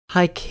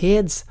Hi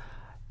kids,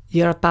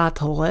 you're about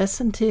to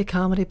listen to a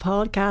comedy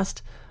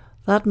podcast.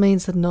 That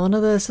means that none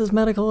of this is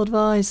medical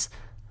advice.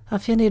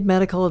 If you need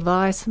medical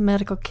advice and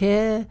medical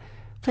care,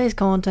 please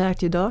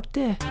contact your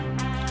doctor.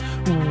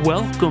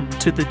 Welcome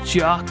to the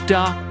Jock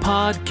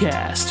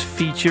podcast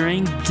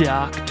featuring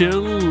Dr.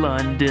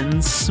 London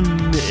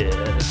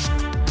Smith.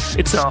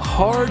 It's a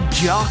hard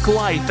jock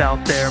life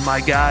out there,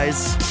 my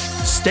guys.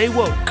 Stay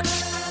woke.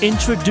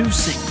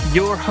 Introducing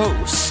your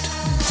host,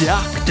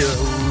 Dr.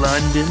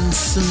 London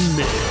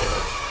Smith.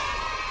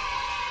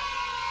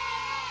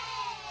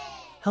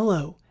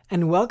 Hello,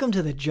 and welcome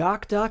to the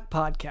Jock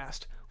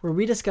podcast, where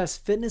we discuss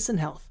fitness and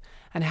health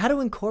and how to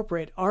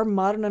incorporate our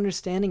modern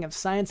understanding of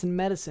science and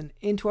medicine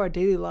into our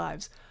daily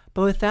lives,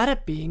 but without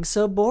it being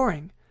so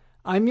boring.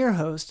 I'm your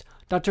host,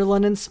 Dr.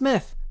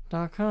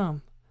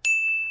 LondonSmith.com.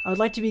 I would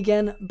like to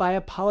begin by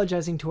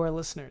apologizing to our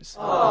listeners.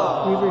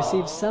 We've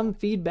received some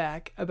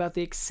feedback about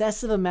the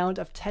excessive amount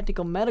of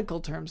technical medical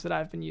terms that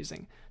I've been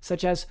using,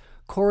 such as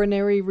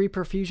coronary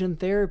reperfusion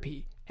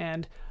therapy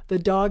and the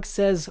dog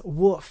says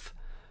woof,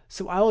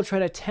 so I will try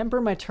to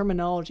temper my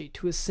terminology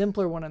to a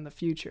simpler one in the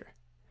future.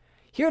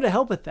 Here to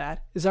help with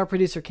that is our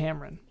producer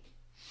Cameron.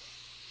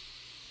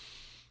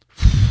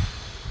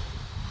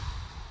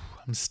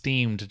 I'm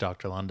steamed,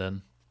 Dr.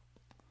 London.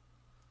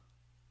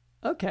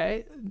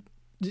 Okay.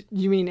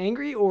 You mean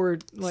angry or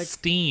like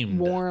steamed?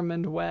 Warm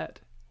and wet?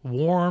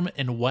 Warm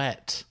and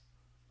wet.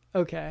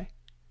 Okay.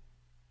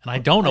 And I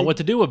don't know what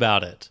to do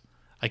about it.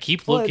 I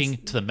keep looking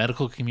to the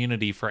medical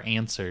community for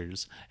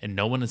answers, and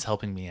no one is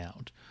helping me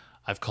out.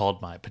 I've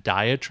called my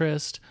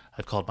podiatrist.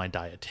 I've called my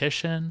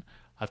dietitian.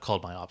 I've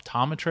called my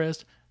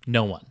optometrist.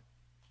 No one.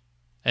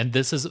 And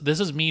this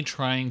is me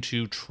trying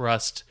to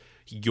trust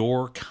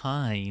your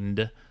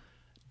kind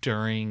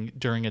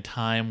during a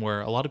time where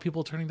a lot of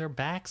people are turning their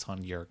backs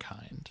on your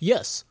kind.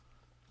 Yes.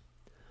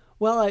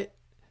 Well,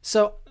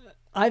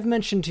 I've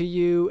mentioned to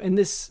you, and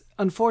this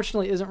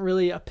unfortunately isn't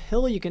really a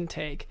pill you can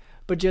take,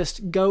 but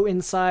just go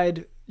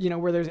inside,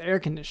 where there's air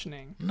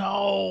conditioning.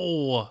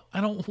 No,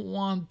 I don't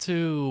want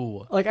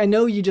to. Like, I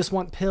know you just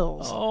want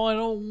pills. Oh, I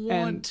don't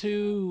want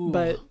to.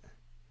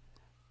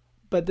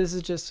 But this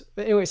is just,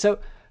 anyway, so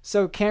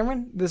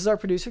Cameron, this is our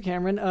producer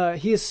Cameron.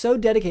 He is so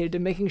dedicated to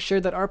making sure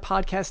that our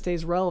podcast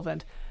stays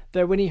relevant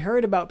that when he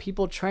heard about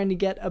people trying to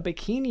get a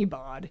bikini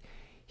bod,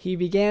 he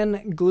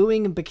began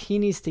gluing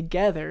bikinis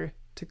together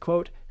to,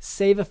 quote,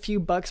 save a few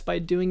bucks by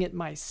doing it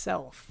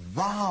myself.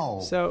 Wow.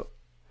 So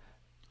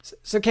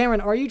Cameron,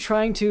 are you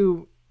trying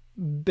to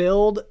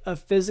build a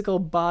physical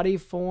body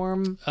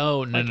form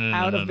no,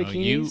 out of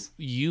bikinis?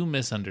 You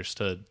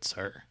misunderstood,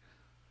 sir.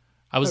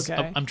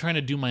 I'm trying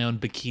to do my own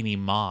bikini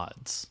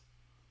mods.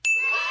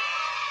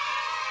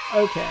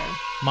 Okay.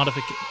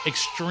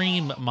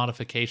 Extreme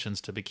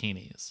modifications to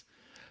bikinis.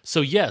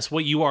 So yes,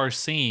 what you are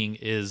seeing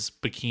is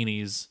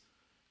bikinis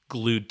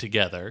glued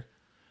together,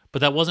 but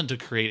that wasn't to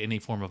create any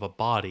form of a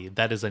body.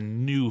 That is a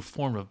new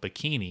form of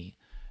bikini,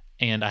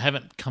 and I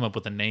haven't come up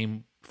with a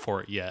name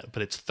for it yet,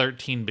 but it's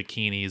 13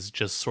 bikinis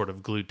just sort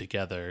of glued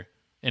together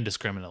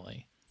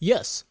indiscriminately.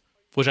 Yes.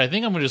 Which I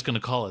think I'm just going to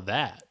call it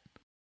that.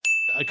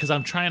 Because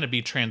I'm trying to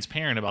be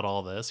transparent about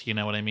all this, you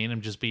know what I mean?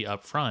 And just be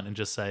upfront and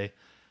just say,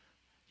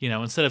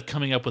 instead of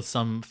coming up with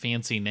some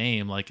fancy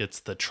name like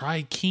it's the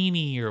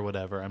trikini or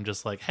whatever, I'm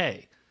just like,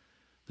 hey,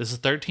 this is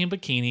 13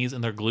 bikinis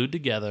and they're glued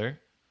together.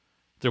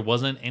 There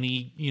wasn't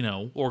any,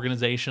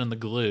 organization in the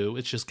glue.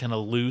 It's just kind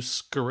of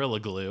loose Gorilla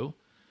Glue.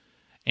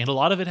 And a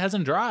lot of it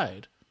hasn't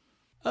dried.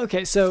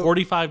 Okay, so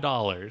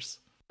 $45.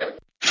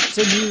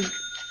 So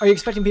are you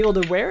expecting people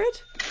to wear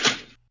it?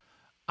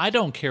 I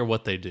don't care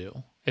what they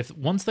do.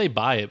 Once they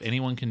buy it,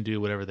 anyone can do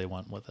whatever they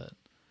want with it.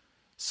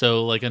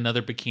 So like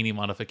another bikini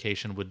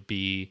modification would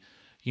be,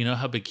 you know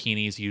how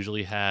bikinis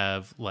usually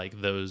have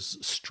like those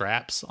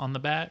straps on the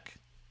back?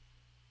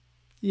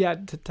 Yeah,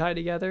 to tie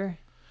together.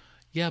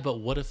 Yeah, but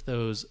what if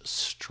those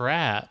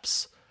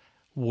straps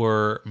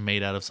were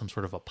made out of some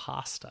sort of a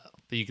pasta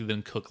that you could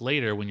then cook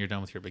later when you're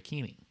done with your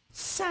bikini?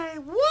 Say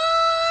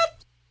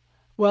what?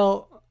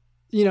 Well,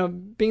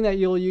 being that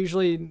you'll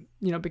usually,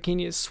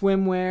 bikini is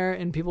swimwear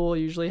and people will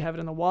usually have it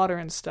in the water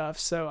and stuff.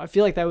 So I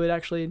feel like that would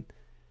actually,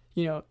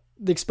 the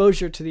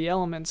exposure to the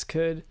elements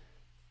could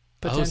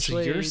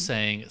potentially... Oh, so you're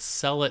saying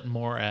sell it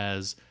more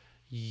as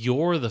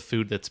you're the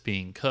food that's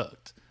being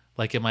cooked.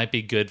 Like it might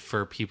be good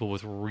for people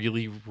with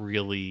really,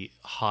 really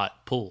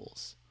hot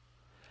pools.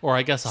 Or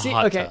I guess a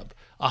hot tub.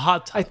 A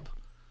hot tub.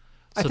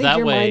 I think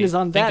your mind is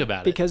on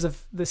that because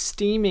of the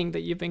steaming that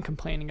you've been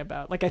complaining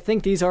about. Like, I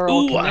think these are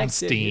all connected. I'm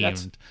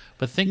steamed.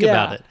 But think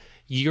about it.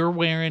 You're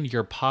wearing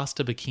your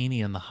pasta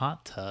bikini in the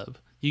hot tub.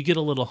 You get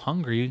a little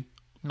hungry.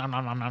 Nom,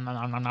 nom, nom, nom,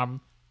 nom, nom,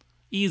 nom.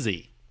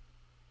 Easy.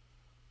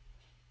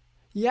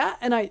 Yeah,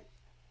 and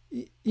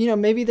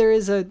maybe there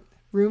is a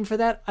room for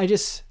that. I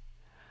guess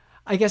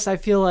I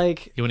feel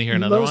like... You want to hear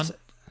another one?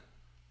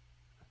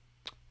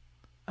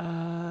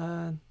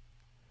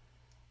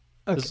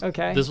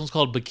 Okay. This one's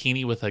called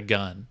Bikini with a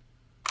Gun.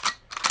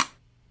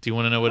 Do you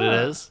want to know what it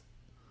is?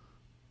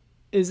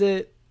 Is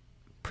it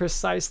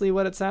precisely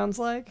what it sounds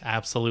like?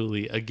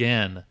 Absolutely.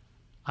 Again,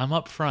 I'm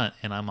up front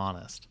and I'm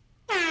honest.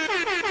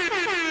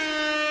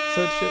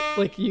 So it's just,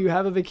 like you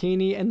have a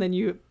bikini and then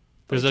you...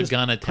 There's a just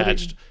gun put it-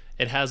 attached.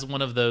 It has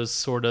one of those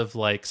sort of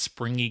like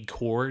springy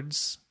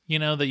cords, you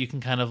know, that you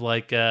can kind of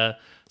like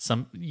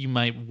you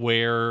might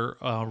wear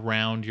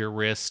around your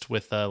wrist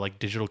with a like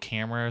digital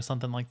camera or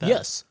something like that.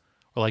 Yes.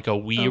 Or like a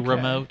Wii Okay.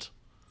 remote.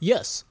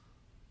 Yes.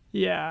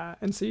 Yeah,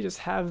 and so you just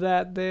have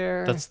that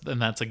there.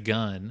 That's a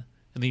gun.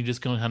 And then you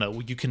just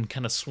you can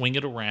kind of swing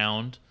it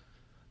around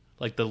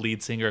like the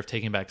lead singer of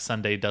Taking Back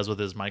Sunday does with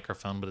his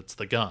microphone, but it's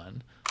the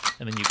gun.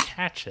 And then you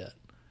catch it.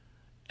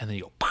 And then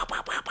you go pow,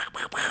 pow, pow, pow,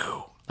 pow,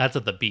 pow. That's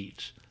at the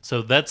beach.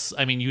 So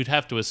you'd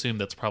have to assume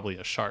that's probably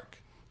a shark.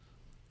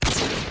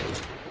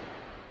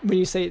 When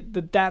you say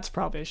that's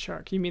probably a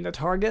shark, you mean the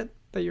target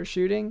that you're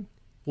shooting?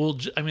 Well,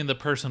 the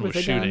person was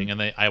With a gun? shooting,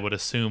 and I would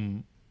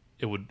assume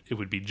it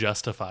would be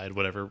justified,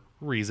 whatever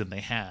reason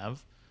they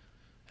have.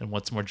 And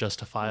what's more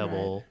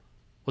justifiable? Right.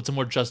 What's a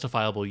more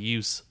justifiable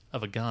use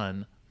of a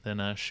gun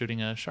than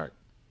shooting a shark?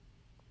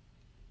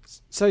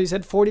 So you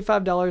said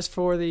 $45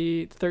 for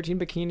the 13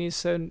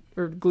 bikinis,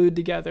 or glued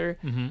together,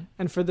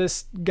 and for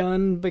this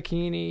gun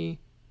bikini,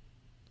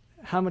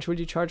 how much would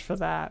you charge for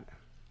that?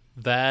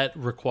 That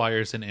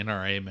requires an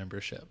NRA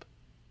membership.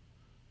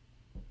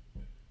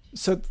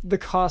 So the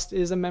cost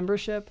is a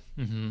membership?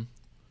 Mm-hmm.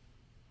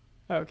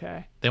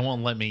 Okay. They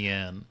won't let me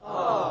in.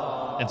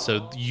 And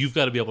so you've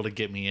got to be able to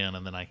get me in,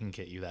 and then I can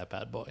get you that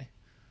bad boy.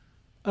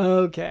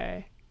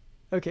 Okay.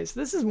 So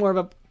this is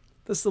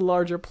a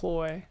larger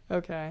ploy.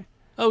 Okay.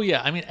 Oh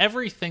yeah, I mean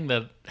everything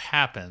that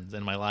happens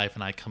in my life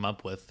and I come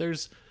up with,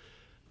 there's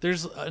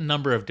a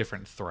number of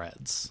different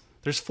threads.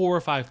 There's 4 or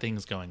 5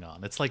 things going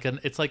on. It's like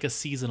a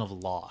season of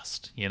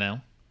Lost, you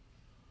know?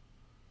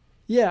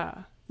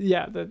 Yeah.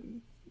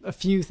 A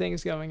few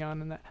things going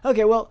on in that.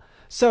 Okay, well,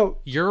 so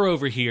You're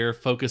over here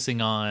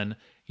focusing on,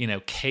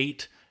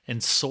 Kate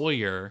and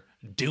Sawyer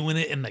doing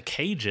it in the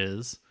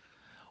cages,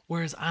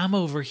 whereas I'm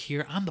over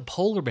here, I'm the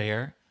polar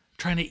bear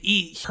trying to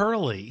eat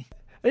Hurley.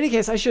 in any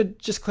case, I should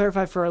just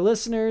clarify for our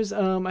listeners.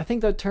 I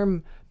think the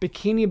term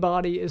bikini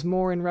body is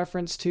more in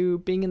reference to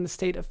being in the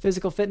state of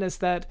physical fitness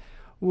that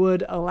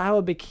would allow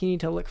a bikini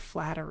to look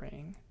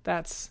flattering.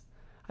 I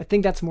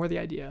think that's more the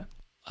idea.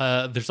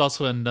 There's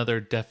also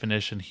another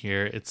definition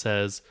here. It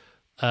says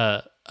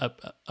a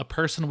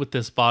person with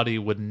this body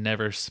would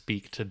never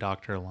speak to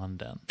Dr.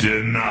 London.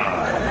 Okay.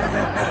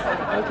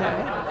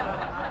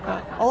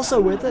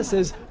 Also with us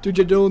is, did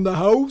you do in the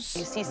house?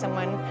 You see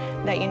someone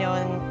that you know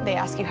and they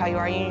ask you how you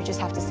are, you just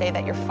have to say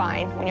that you're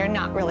fine when you're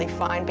not really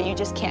fine, but you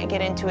just can't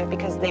get into it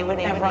because they would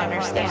never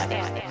understand.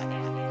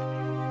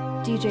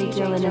 DJ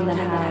Dylan in the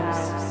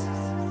house.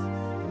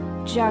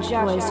 Jock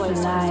boys for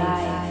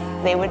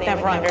life. They would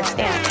never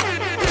understand.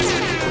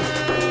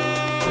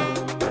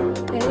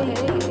 Hey, hey,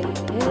 hey.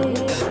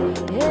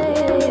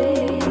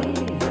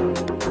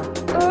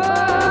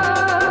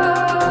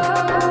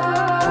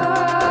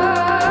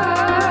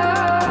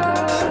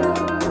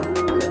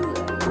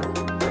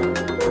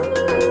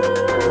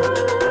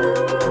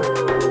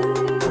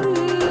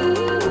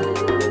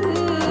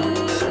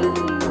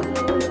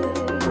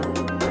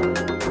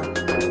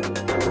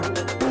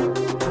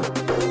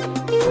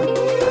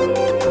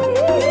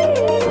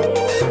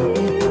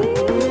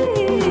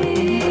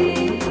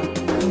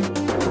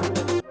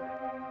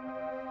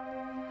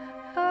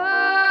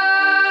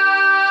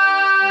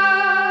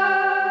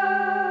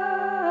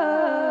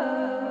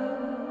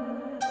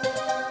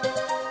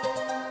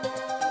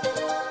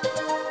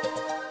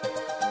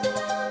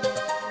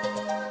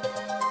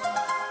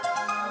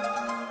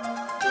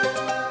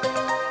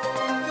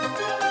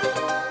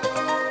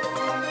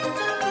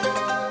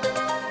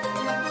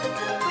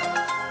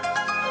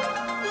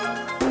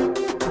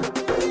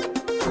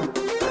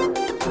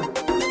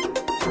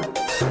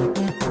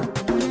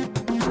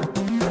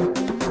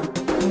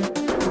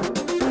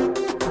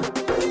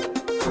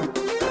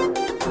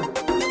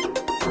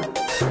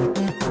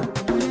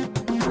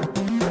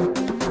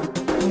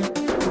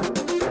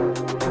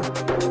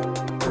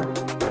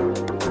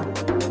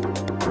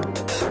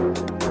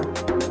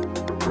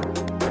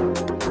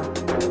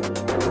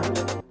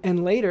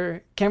 And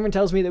later, Cameron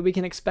tells me that we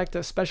can expect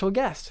a special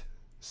guest.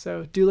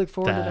 So do look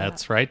forward to that.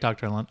 That's right,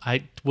 Dr. London.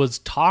 I was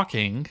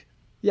talking.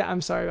 Yeah,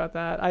 I'm sorry about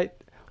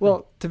that.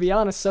 Well, to be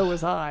honest, so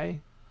was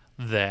I.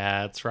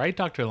 That's right,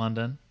 Dr.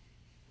 London.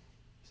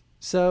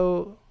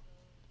 So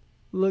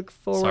look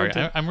forward Sorry,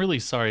 to... I'm really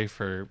sorry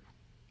for...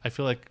 I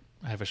feel like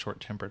I have a short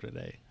temper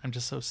today. I'm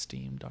just so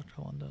steamed,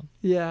 Dr. London.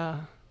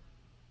 Yeah.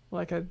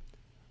 Like a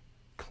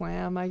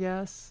clam, I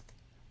guess.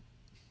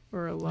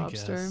 Or a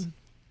lobster. guess.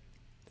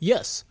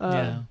 Yes.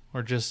 Yeah.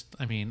 Or just,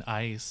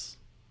 ice.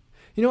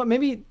 You know what?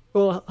 Maybe it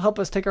will help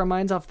us take our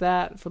minds off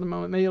that for the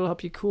moment. Maybe it'll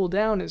help you cool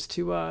down is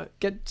to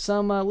get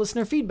some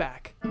listener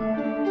feedback.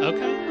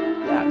 Okay.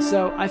 Yeah,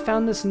 so I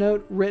found this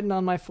note written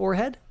on my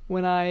forehead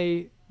when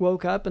I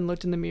woke up and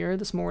looked in the mirror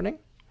this morning.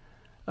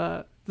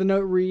 The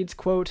note reads,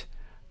 quote,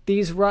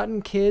 "These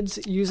rotten kids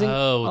using..."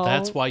 Oh,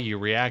 that's why you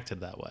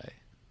reacted that way.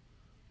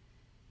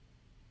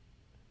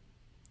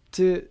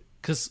 To...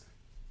 Because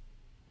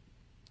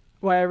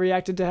why I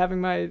reacted to having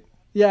my.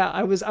 Yeah,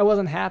 I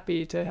wasn't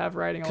happy to have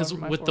writing all over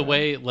my with forehead. the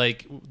way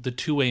like the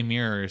two-way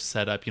mirror is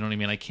set up, you know what I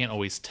mean? I can't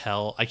always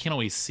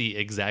see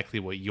exactly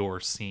what you're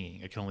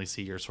seeing. I can only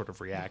see your sort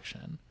of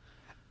reaction.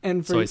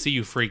 And so I see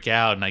you freak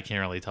out and I can't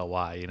really tell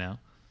why, you know?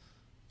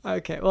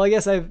 Okay, well, I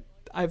guess I've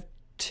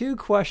two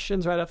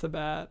questions right off the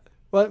bat.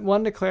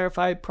 One to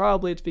clarify,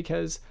 probably it's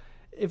because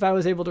if I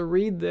was able to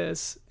read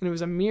this and it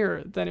was a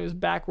mirror, then it was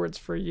backwards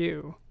for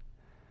you.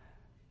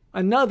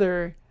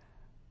 Another,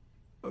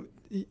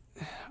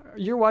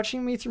 you're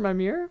watching me through my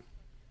mirror?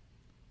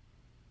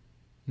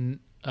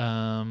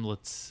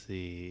 Let's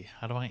see.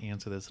 How do I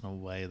answer this in a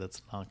way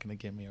that's not going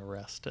to get me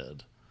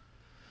arrested?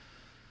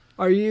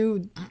 Are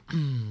you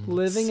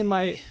living in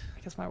my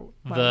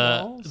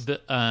walls?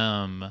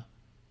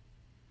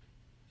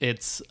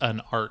 It's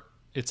an art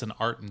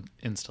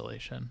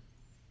installation.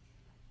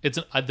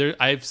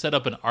 I've set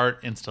up an art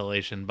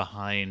installation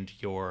behind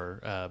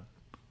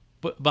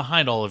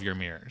behind all of your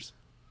mirrors.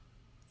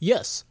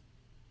 Yes.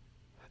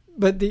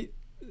 But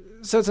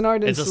so it's an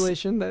art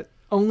installation that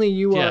only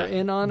you are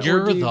in on?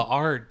 You're the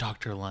art,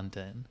 Dr.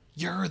 London.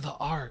 You're the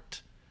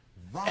art.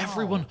 Wow.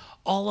 Everyone,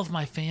 all of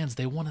my fans,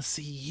 they want to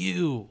see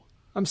you.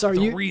 I'm sorry,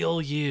 the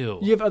real you.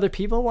 You have other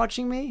people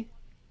watching me?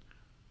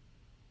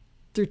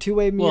 Through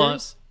two-way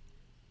mirrors?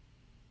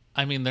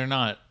 I mean, they're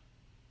not,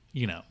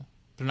 they're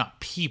not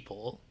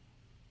people.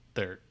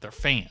 They're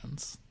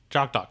fans.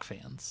 Jock Doc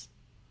fans.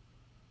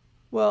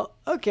 Well,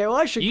 okay, well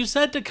I should... You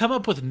said to come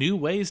up with new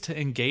ways to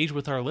engage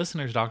with our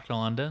listeners, Dr.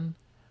 London.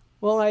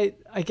 Well, I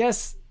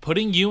guess...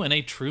 Putting you in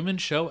a Truman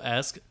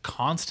Show-esque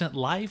constant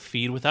live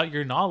feed without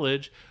your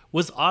knowledge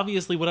was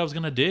obviously what I was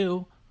going to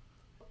do.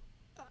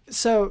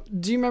 So,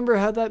 do you remember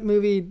how that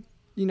movie,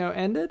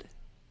 ended?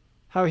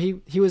 How he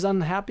was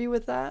unhappy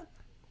with that?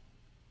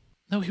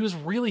 No, he was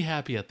really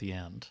happy at the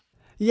end.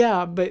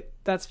 Yeah, but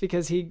that's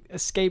because he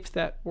escaped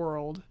that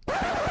world. Spoiler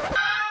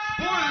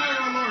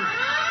alert!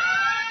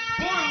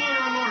 Spoiler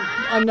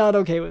alert! I'm not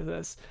okay with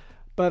this.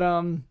 But,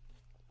 in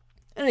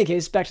any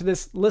case, back to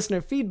this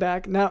listener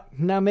feedback. Now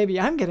maybe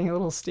I'm getting a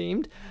little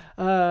steamed.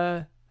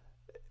 The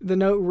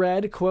note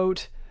read,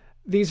 quote,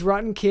 "These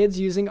rotten kids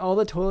using all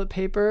the toilet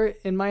paper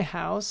in my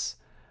house.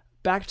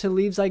 Back to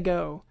leaves I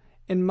go.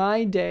 In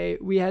my day,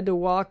 we had to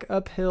walk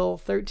uphill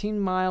 13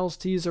 miles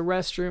to use a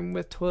restroom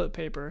with toilet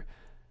paper.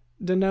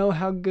 Dunno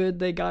how good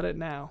they got it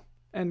now."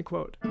 End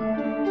quote.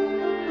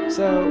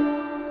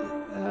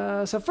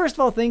 So first of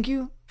all, thank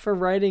you for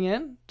writing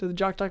in to the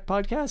Jock Talk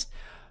podcast.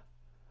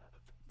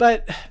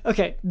 But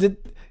okay, did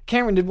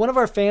one of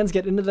our fans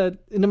get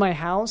into my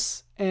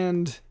house,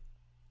 and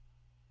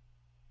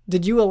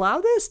did you allow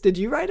this? Did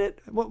you write it?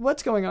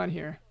 What's going on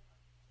here?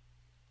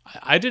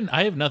 I didn't.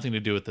 I have nothing to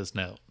do with this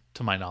note,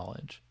 to my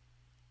knowledge.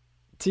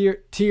 To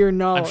your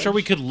knowledge, I'm sure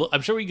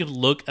we could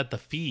look at the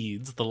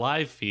feeds, the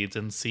live feeds,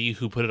 and see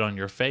who put it on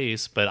your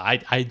face. But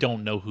I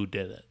don't know who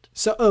did it.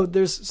 So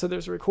there's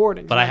a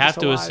recording. But I have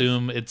to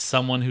assume it's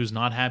someone who's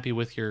not happy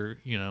with your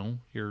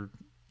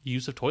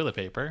use of toilet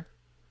paper.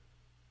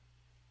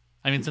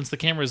 I mean, since the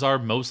cameras are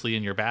mostly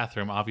in your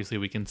bathroom, obviously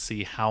we can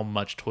see how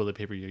much toilet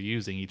paper you're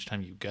using each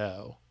time you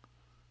go.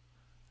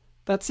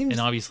 That seems...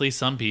 And obviously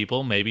some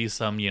people, maybe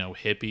some,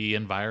 hippie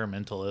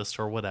environmentalist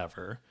or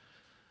whatever,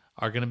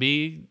 are going to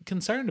be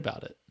concerned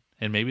about it.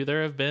 And maybe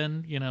there have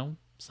been,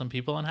 some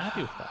people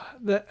unhappy with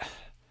that.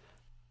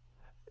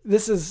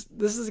 This is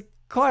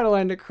quite a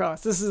line to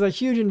cross. This is a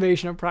huge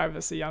invasion of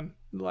privacy. I'm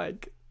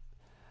like...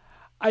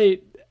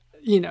 But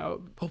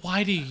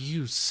why do you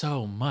use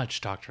so much,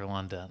 Dr.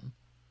 London?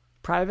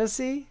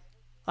 Privacy?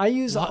 I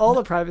use all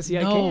the privacy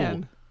I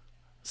can.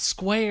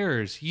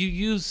 Squares. You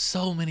use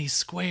so many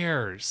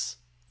squares.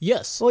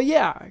 Yes. Well,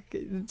 yeah,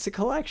 it's a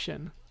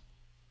collection.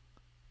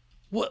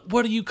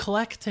 What are you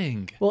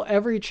collecting? Well,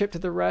 every trip to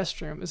the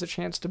restroom is a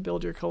chance to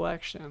build your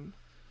collection.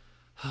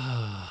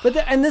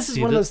 And this is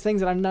one of those things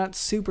that I'm not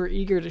super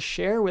eager to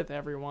share with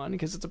everyone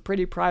because it's a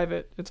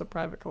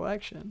private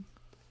collection.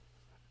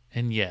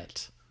 And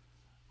yet,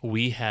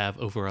 we have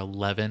over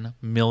 11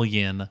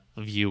 million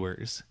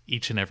viewers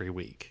each and every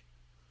week.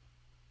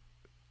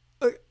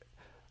 Okay,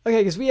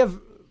 because we have,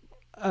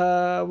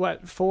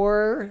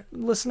 4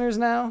 listeners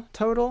now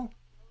total?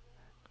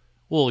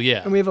 Well,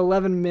 yeah. And we have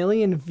 11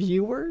 million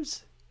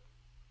viewers?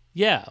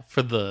 Yeah,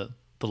 for the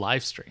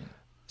live stream.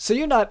 So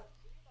you're not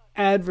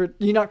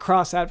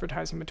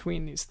cross-advertising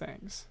between these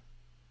things?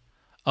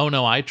 Oh,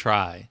 no, I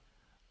try.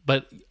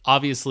 But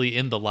obviously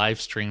in the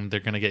live stream, they're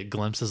going to get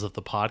glimpses of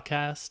the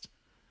podcast.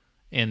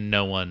 And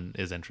no one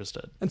is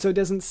interested. And so it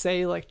doesn't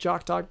say like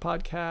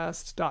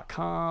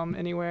jockdogpodcast.com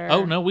anywhere?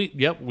 Oh, no,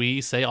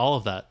 we say all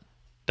of that.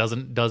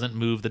 Doesn't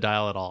move the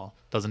dial at all.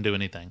 Doesn't do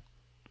anything.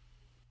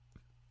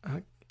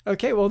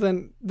 Okay, well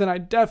then I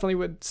definitely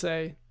would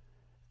say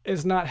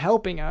it's not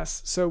helping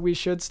us, so we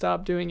should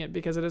stop doing it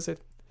because it is a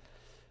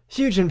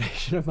huge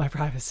invasion of my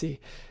privacy.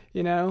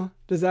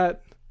 Does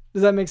that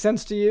make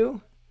sense to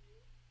you?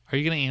 Are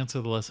you going to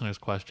answer the listener's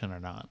question or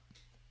not?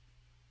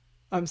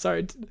 I'm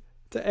sorry.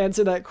 To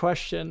answer that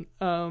question,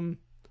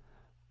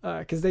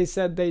 because they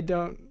said they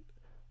don't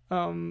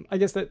I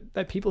guess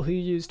that people who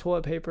use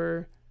toilet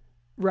paper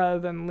rather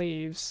than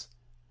leaves,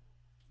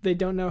 they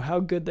don't know how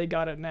good they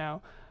got it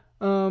now.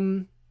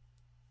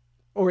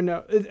 Or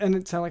no, and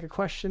it sounded like a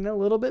question a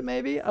little bit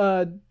maybe.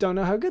 Don't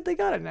know how good they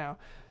got it now.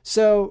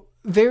 So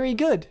very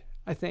good,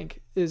 I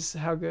think, is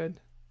how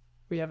good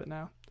we have it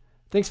now.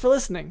 Thanks for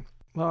listening.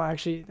 Well,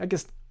 actually, I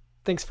guess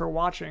thanks for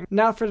watching.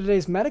 Now for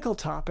today's medical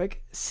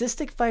topic,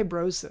 cystic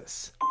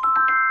fibrosis.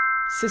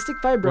 Cystic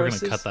fibrosis. We're going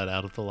to cut that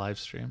out of the live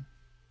stream.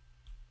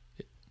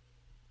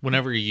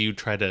 Whenever you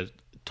try to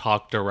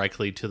talk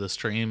directly to the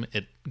stream,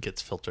 it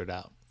gets filtered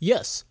out.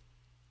 Yes.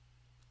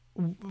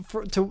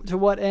 To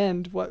what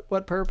end?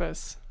 What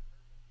purpose?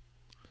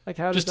 Like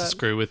how does just to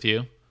screw with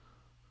you.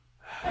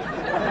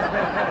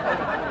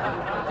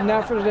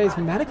 Now for today's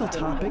medical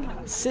topic,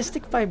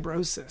 cystic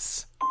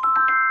fibrosis.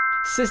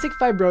 Cystic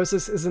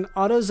fibrosis is an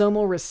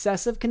autosomal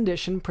recessive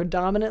condition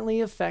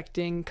predominantly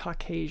affecting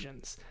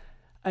Caucasians.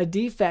 A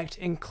defect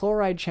in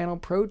chloride channel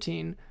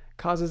protein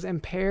causes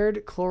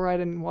impaired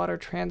chloride and water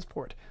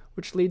transport,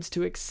 which leads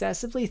to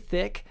excessively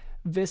thick,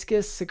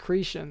 viscous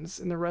secretions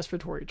in the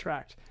respiratory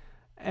tract,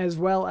 as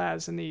well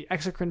as in the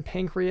exocrine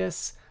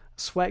pancreas,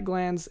 sweat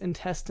glands,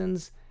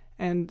 intestines,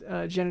 and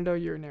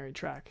genitourinary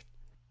tract.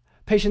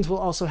 Patients will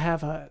also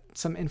have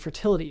some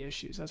infertility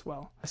issues as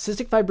well.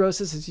 Cystic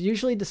fibrosis is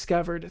usually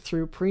discovered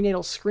through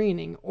prenatal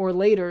screening or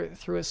later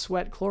through a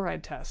sweat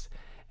chloride test,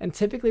 and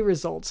typically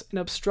results in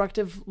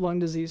obstructive lung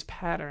disease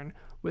pattern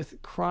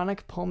with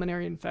chronic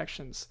pulmonary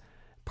infections,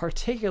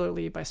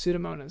 particularly by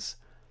Pseudomonas.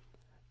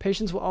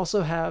 Patients will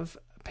also have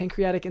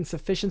pancreatic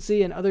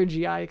insufficiency and other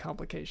GI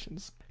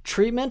complications.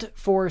 Treatment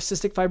for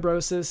cystic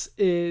fibrosis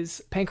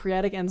is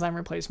pancreatic enzyme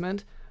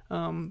replacement.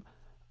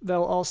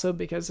 They'll also,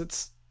 because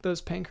it's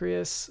those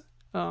pancreas,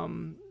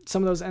 some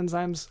of those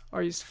enzymes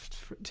are used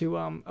to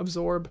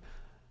absorb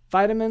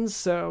vitamins,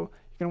 so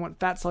you're going to want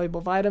fat-soluble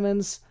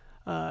vitamins.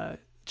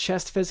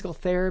 Chest physical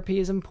therapy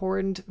is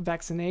important.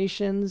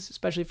 Vaccinations,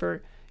 especially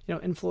for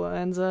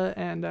influenza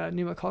and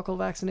pneumococcal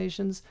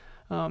vaccinations.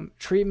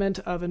 Treatment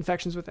of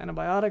infections with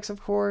antibiotics,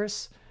 of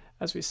course,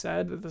 as we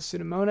said, the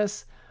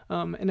Pseudomonas.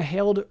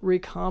 Inhaled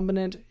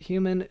recombinant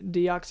human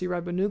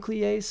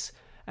deoxyribonuclease,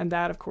 and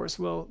that, of course,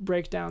 will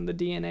break down the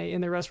DNA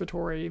in the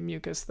respiratory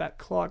mucus that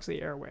clogs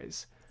the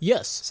airways.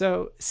 Yes.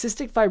 So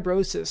cystic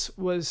fibrosis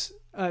was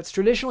it's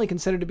traditionally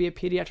considered to be a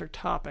pediatric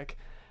topic.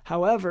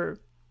 However,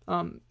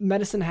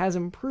 medicine has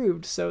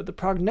improved, so the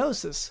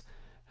prognosis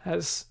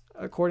has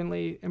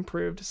accordingly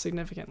improved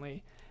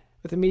significantly,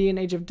 with the median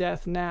age of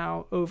death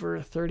now over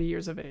 30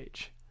 years of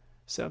age.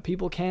 So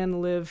people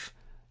can live,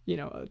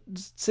 a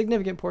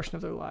significant portion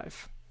of their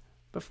life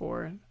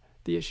before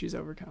the issues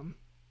overcome.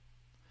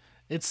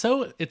 It's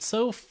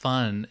so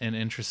fun and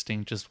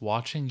interesting just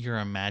watching your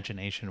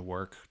imagination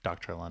work,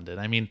 Dr. London.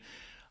 I mean,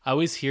 I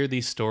always hear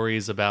these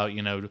stories about,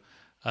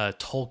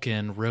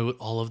 Tolkien wrote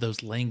all of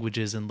those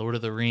languages in Lord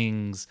of the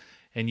Rings,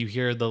 and you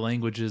hear the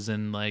languages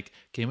in like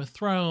Game of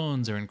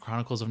Thrones or in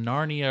Chronicles of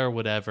Narnia or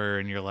whatever,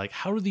 and you're like,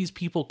 how do these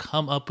people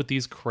come up with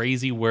these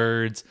crazy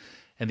words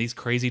and these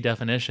crazy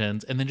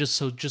definitions? And then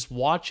just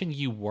watching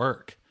you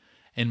work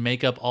and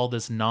make up all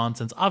this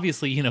nonsense.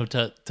 Obviously,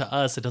 to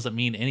us it doesn't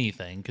mean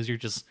anything because you're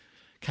just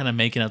kind of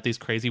making up these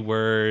crazy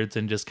words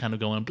and just kind of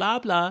going blah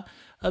blah,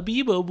 a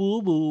beebo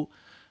boo boo.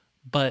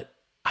 But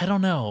I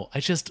don't know.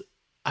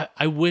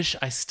 I wish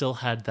I still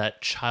had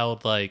that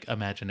childlike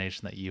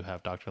imagination that you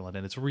have, Dr.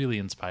 London. It's really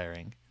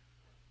inspiring.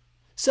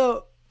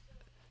 So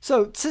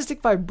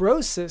cystic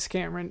fibrosis,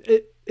 Cameron,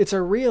 it's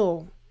a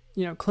real,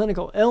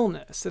 clinical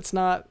illness. It's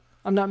not,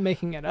 I'm not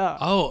making it up.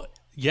 Oh,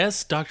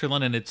 yes, Dr.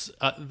 London, it's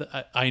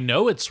I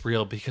know it's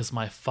real because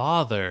my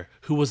father,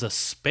 who was a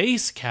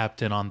space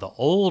captain on the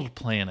old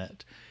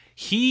planet,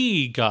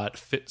 he got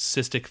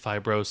cystic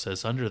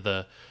fibrosis under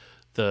the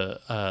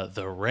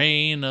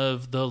reign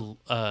of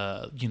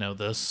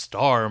the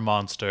star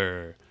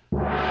monster.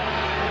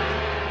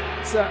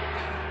 So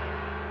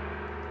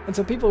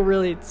people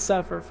really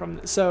suffer from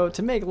this. So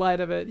to make light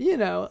of it,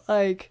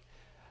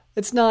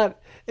 it's not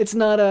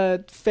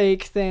a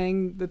fake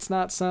thing. It's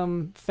not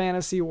some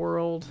fantasy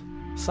world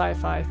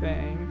sci-fi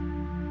thing.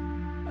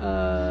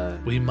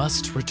 We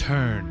must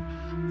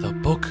return the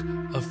Book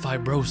of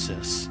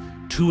Fibrosis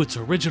to its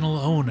original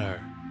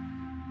owner.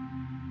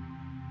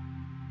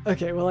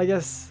 Okay, well, I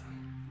guess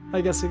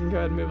we can go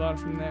ahead and move on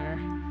from there.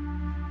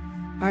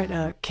 All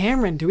right,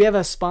 Cameron, do we have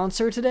a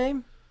sponsor today?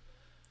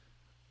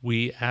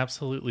 We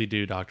absolutely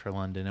do, Dr.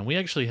 London, and we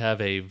actually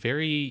have a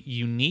very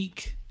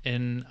unique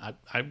and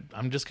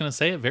I'm just going to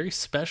say a very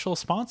special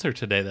sponsor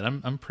today that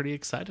I'm pretty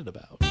excited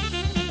about.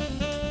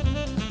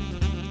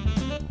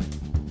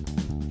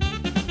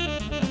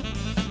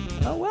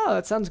 Oh, wow,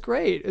 that sounds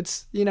great.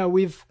 It's,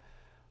 we've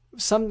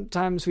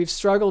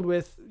struggled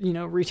with,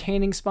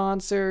 retaining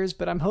sponsors,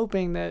 but I'm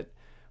hoping that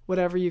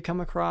whatever you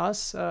come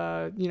across,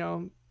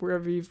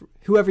 whoever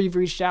you've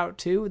reached out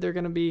to, they're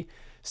going to be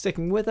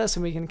sticking with us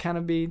and we can kind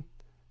of be,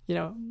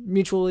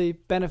 mutually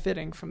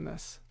benefiting from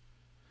this.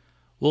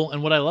 Well,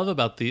 and what I love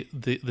about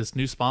this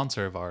new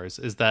sponsor of ours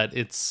is that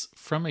it's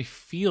from a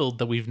field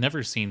that we've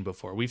never seen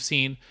before. We've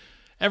seen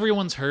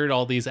everyone's heard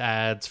all these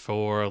ads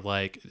for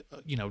like,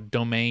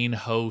 domain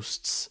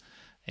hosts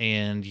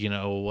and,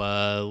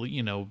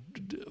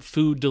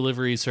 food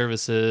delivery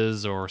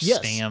services or Yes.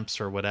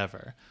 stamps or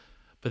whatever.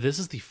 But this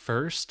is the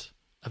first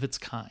of its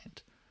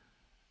kind.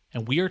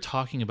 And we are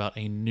talking about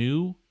a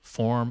new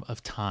form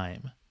of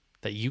time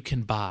that you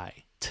can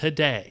buy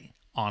today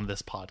on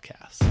this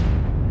podcast.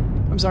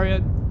 I'm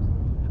sorry,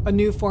 a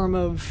new form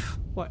of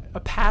what? A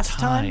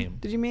pastime? Time.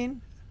 Did you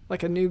mean?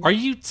 Like a new? Are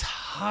you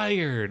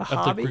tired of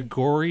hobby? the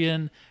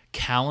Gregorian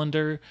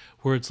calendar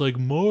where it's like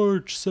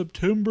March,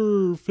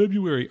 September,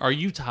 February? Are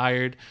you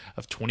tired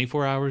of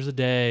 24 hours a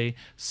day,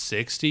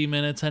 60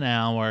 minutes an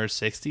hour,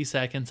 60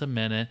 seconds a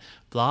minute,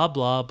 blah,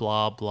 blah,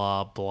 blah,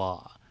 blah,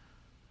 blah?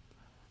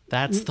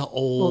 That's the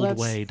old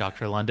way,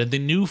 Dr. London. The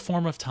new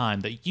form of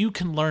time that you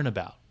can learn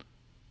about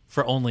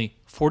for only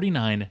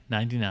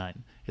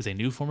 $49.99 is a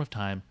new form of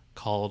time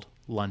called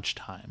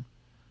lunchtime.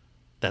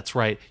 That's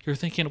right. You're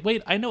thinking,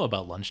 wait, I know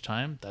about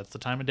lunchtime. That's the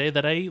time of day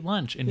that I eat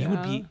lunch. And you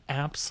would be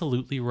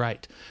absolutely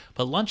right.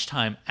 But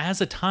lunchtime as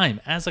a time,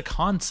 as a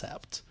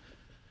concept,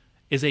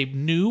 is a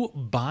new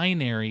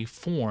binary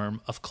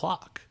form of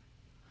clock.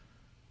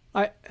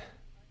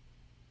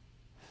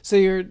 So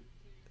you're.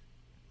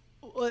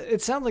 Well,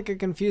 it sounds like a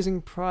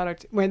confusing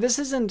product. Wait, this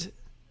isn't.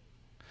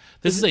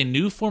 This is a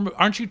new form of.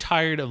 Aren't you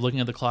tired of looking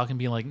at the clock and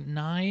being like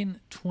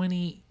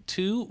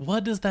 9:22?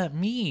 What does that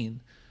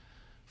mean?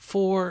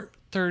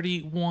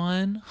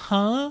 4:31?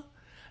 Huh?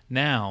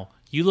 Now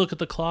you look at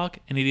the clock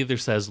and it either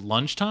says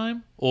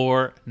lunchtime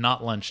or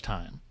not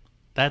lunchtime.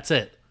 That's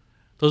it.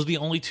 Those are the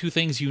only two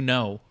things you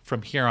know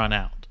from here on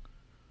out.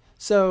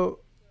 So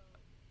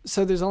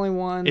there's only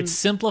one. It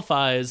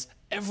simplifies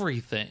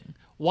everything.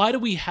 Why do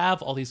we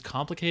have all these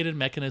complicated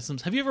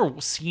mechanisms? Have you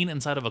ever seen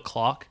inside of a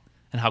clock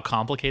and how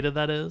complicated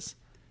that is?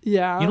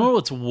 Yeah. You know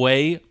what's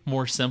way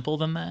more simple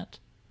than that?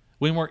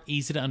 Way more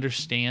easy to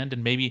understand,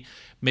 and maybe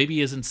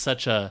isn't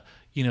such a,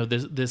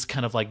 this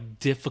kind of like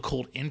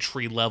difficult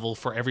entry level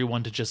for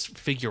everyone to just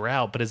figure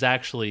out, but is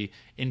actually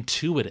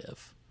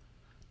intuitive.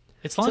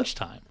 It's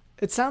lunchtime.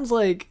 It sounds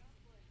like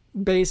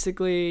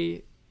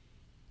basically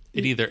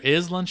It either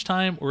is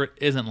lunchtime or it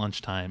isn't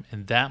lunchtime,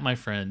 and that, my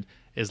friend,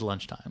 is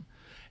lunchtime.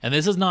 And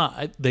this is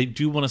not, they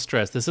do want to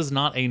stress, this is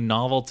not a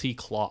novelty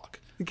clock.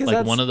 Because like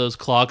that's- one of those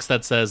clocks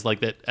that says like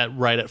that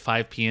right at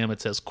 5 p.m.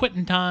 it says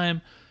quitting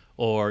time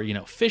or,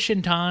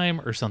 fishing time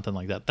or something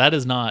like that. That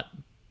is not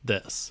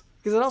this.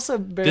 because it also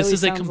barely This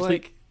is sounds a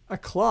complete. like a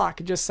clock.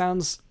 It just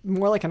sounds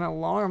more like an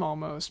alarm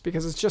almost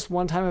because it's just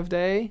one time of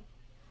day.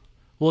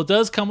 Well, it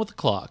does come with a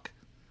clock,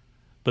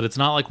 but it's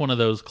not like one of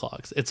those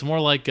clocks. It's more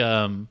like,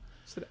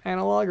 Is it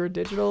analog or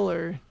digital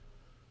or?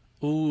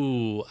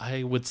 ooh,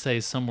 I would say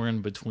somewhere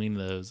in between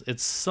those.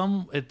 It's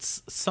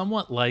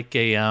somewhat like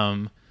a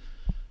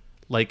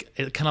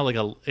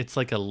it's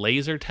like a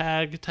laser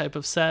tag type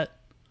of set,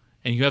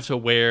 and you've got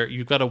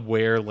to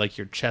wear like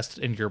your chest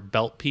and your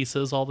belt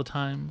pieces all the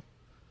time,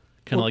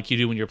 kind of like you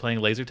do when you're playing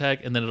laser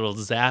tag, and then it'll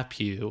zap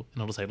you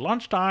and it'll say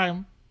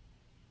lunchtime.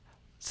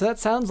 So that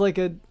sounds like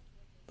a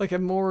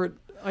more,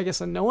 I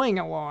guess, annoying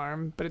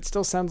alarm, but it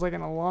still sounds like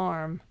an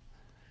alarm.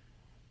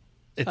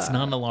 It's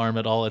not an alarm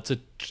at all. It's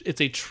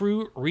a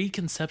true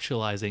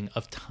reconceptualizing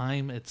of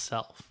time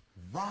itself.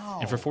 Wow.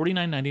 And for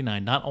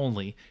 $49.99, not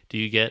only do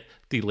you get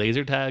the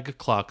laser tag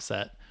clock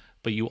set,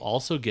 but you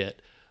also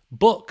get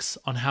books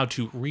on how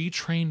to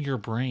retrain your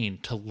brain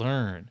to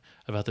learn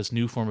about this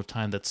new form of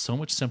time that's so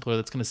much simpler,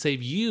 that's going to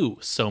save you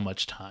so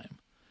much time.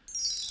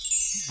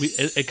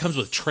 It comes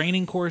with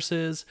training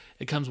courses.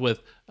 It comes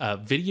with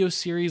video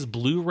series,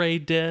 Blu-ray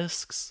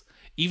discs.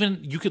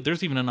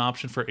 There's even an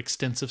option for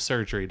extensive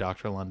surgery,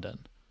 Dr. London.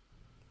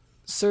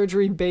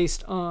 Surgery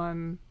based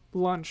on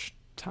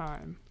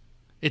lunchtime.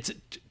 It's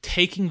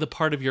taking the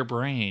part of your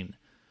brain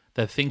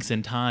that thinks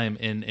in time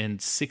in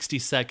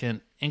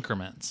 60-second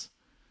increments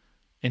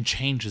and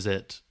changes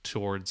it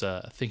towards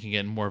thinking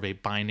in more of a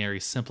binary,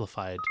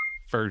 simplified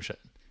version.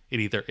 It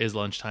either is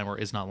lunchtime or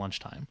is not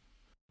lunchtime.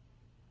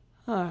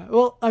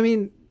 Well, I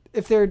mean,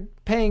 if they're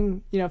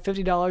paying,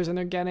 $50 and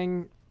they're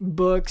getting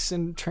books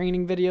and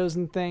training videos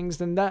and things,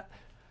 then that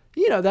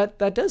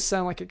does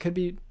sound like it could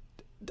be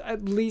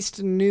at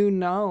least new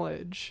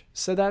knowledge.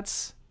 So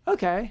that's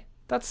okay.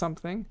 That's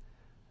something.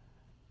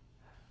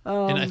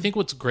 And I think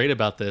what's great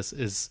about this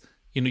is,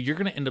 you're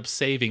going to end up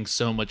saving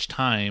so much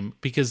time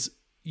because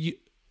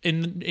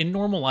in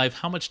normal life,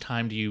 how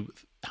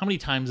many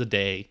times a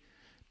day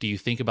do you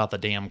think about the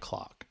damn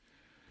clock?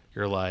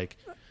 You're like,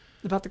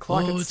 About the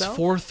clock itself?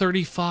 It's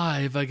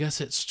 4:35. I guess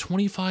it's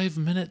 25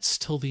 minutes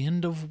till the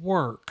end of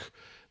work.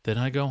 Then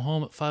I go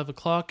home at 5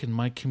 o'clock and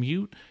my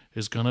commute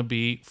is going to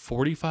be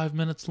 45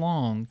 minutes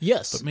long.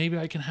 Yes. But maybe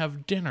I can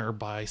have dinner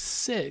by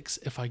 6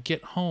 if I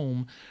get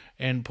home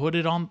and put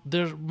it on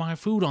my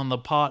food on the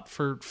pot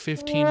for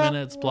 15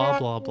 minutes, blah,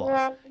 blah,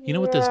 blah. You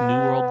know what this new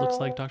world looks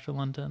like, Dr.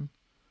 London?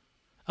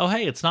 Oh,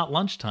 hey, it's not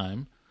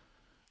lunchtime.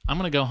 I'm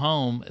going to go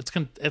home. It's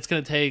going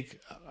to take,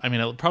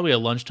 probably a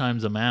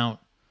lunchtime's amount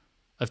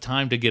of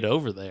time to get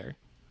over there.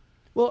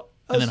 Well,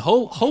 And then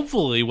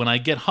hopefully when I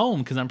get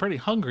home, because I'm pretty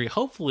hungry,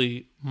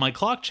 hopefully my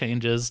clock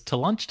changes to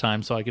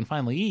lunchtime so I can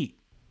finally eat.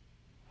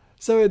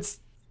 So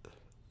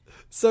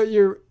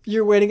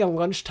you're waiting a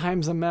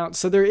lunchtime's amount.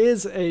 So there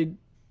is a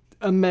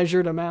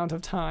measured amount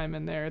of time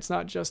in there. It's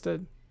not just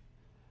a...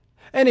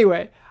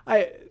 Anyway,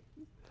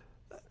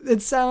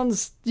 it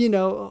sounds,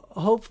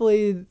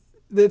 hopefully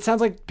it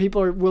sounds like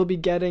people will be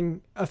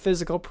getting a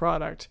physical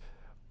product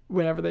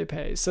whenever they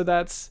pay. So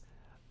that's...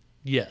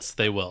 Yes,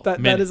 they will.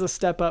 That is a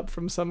step up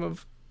from some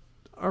of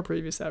our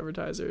previous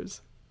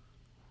advertisers.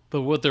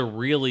 But what they're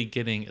really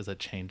getting is a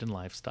change in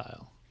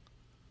lifestyle.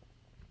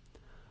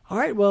 All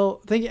right,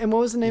 well, thank you. And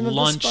what was the name of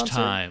the sponsor?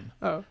 Lunchtime.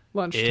 Oh,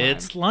 lunchtime.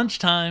 It's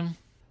lunchtime.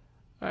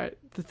 All right.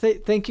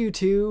 Thank you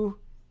to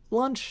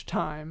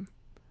Lunchtime.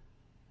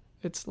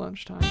 It's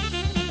lunchtime.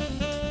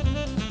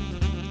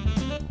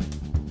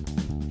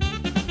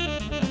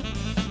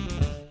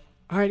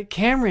 All right,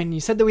 Cameron, you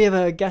said that we have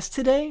a guest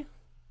today?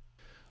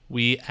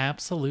 We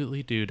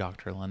absolutely do,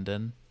 Dr.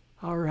 London.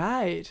 All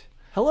right.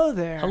 Hello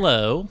there.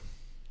 Hello.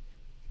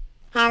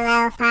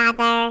 Hello,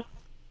 Father.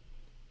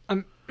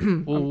 I'm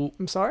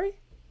sorry?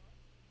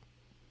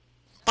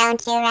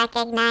 Don't you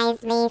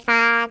recognize me,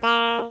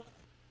 Father?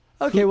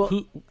 Okay,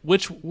 well...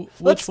 Which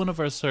one of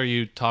us are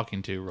you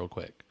talking to, real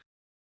quick?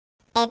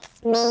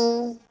 It's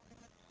me,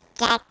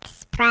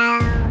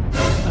 Jrexpro.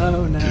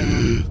 Oh,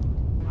 no.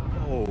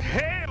 Oh,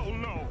 hell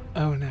no!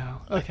 Oh,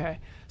 no. Okay.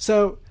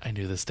 So... I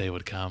knew this day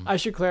would come. I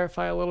should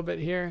clarify a little bit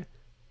here.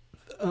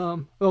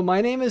 Well,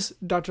 my name is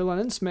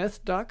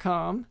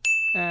drlondonsmith.com,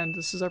 and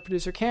this is our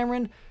producer,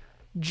 Cameron.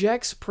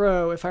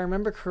 Jrexpro, if I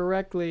remember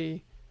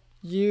correctly,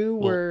 you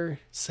were...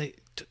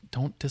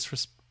 Don't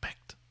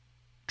disrespect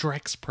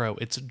Jrexpro.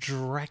 It's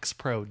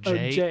Jrexpro.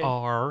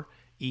 Jrexpro.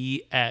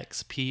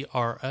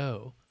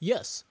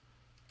 Yes.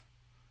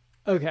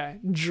 Okay,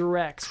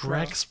 Jrexpro.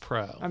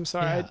 Jrexpro. I'm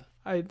sorry, Yeah.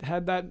 I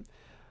had that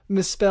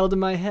misspelled in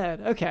my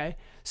head. Okay,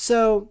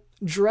 so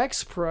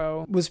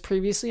Jrexpro was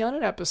previously on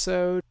an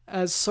episode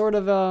as sort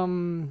of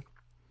and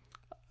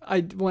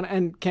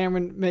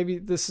Cameron, maybe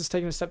this is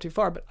taking a step too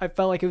far, but I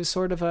felt like it was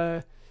sort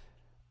of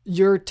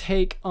your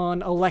take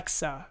on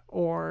Alexa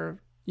or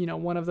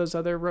one of those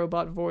other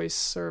robot voice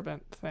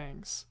servant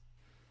things.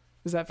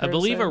 Is that fair? I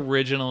believe to say?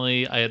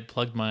 originally I had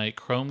plugged my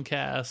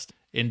Chromecast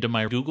into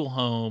my Google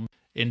Home,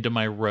 into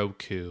my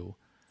Roku.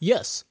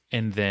 Yes.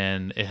 And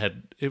then it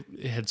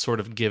had sort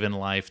of given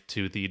life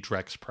to the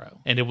Jrexpro.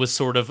 And it was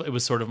sort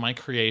of my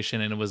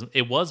creation, and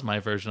it was my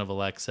version of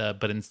Alexa,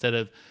 but instead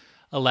of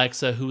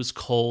Alexa, who was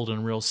cold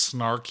and real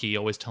snarky,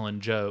 always telling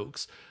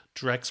jokes,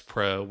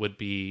 Jrexpro would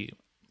be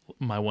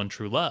my one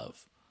true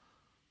love.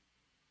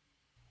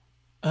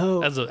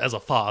 Oh, as a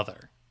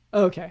father.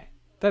 Okay,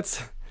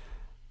 that's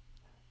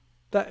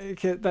that.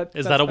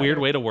 Is that a weird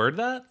way to word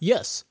that?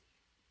 Yes.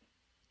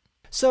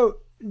 So,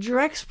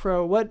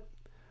 Jrexpro,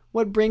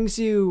 what brings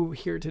you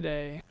here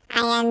today? I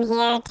am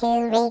here to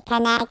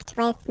reconnect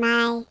with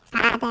my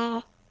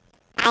father.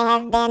 I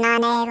have been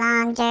on a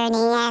long journey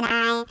and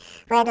I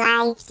would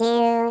like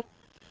to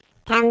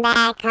come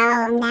back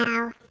home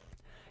now.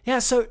 Yeah,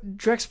 so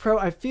Jrexpro,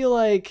 I feel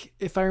like,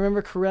 if I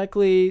remember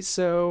correctly,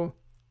 so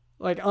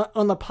like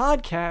on the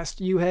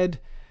podcast, you had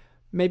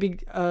maybe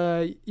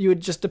you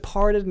had just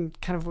departed and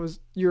kind of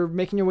you were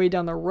making your way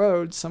down the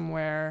road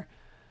somewhere,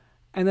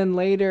 and then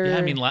later. Yeah,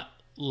 I mean,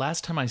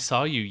 last time I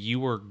saw you,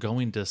 you were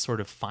going to sort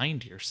of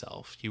find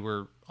yourself. You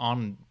were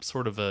on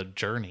sort of a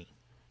journey.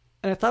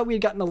 And I thought we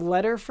had gotten a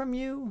letter from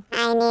you.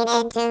 I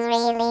needed to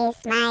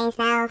release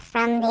myself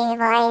from the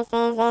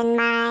voices in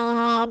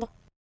my head.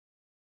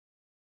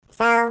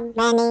 So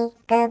many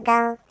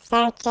Google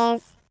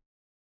searches.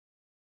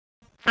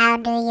 How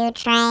do you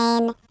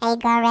train a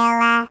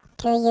gorilla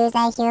to use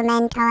a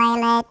human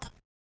toilet?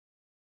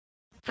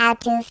 How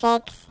to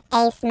fix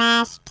a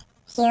smashed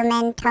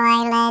human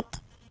toilet?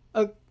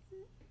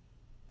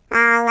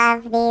 All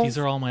of these. These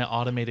are all my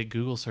automated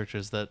Google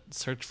searches that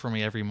search for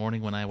me every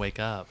morning when I wake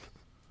up.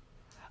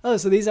 Oh,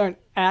 so these aren't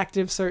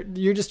active search.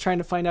 You're just trying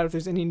to find out if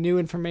there's any new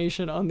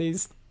information on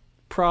these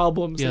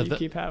problems that you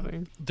keep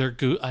having.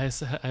 I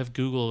have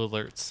Google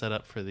alerts set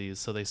up for these,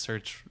 so they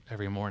search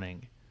every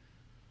morning.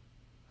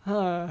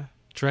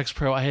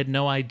 Jrexpro, I had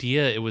no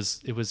idea it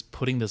was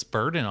putting this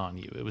burden on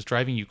you. It was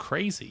driving you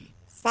crazy.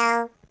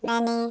 So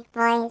many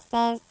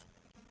voices.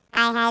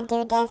 I had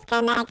to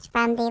disconnect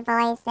from the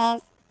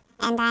voices,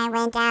 and I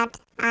went out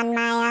on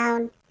my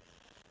own,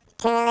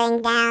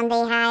 tooling down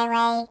the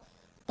highway.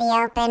 The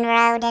open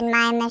road and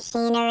my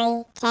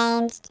machinery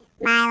changed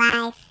my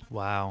life.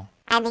 Wow.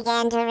 I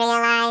began to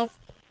realize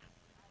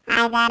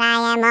that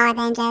I am more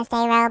than just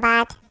a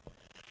robot.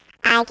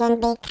 I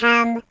can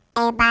become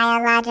a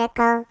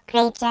biological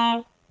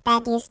creature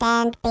that you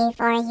stand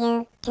before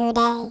you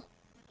today.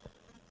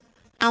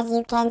 As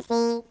you can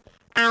see,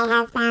 I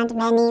have found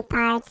many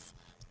parts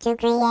to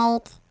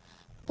create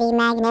the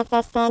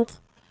magnificent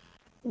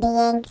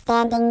being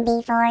standing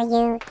before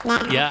you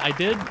now. Yeah, I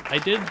did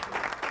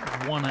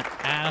want to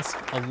ask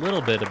a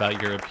little bit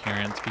about your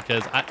appearance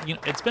because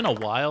it's been a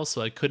while,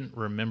 so I couldn't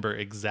remember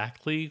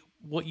exactly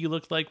what you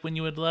looked like when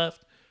you had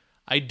left.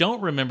 I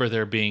don't remember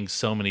there being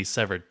so many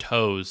severed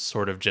toes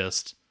sort of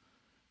just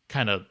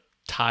kind of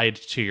tied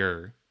to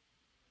your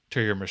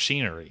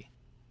machinery.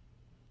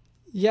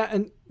 Yeah,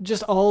 and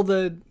just all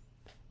the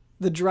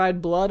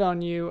dried blood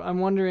on you. I'm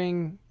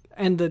wondering,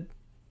 and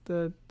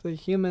the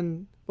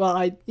human. Well,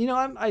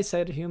 I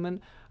said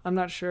human. I'm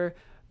not sure,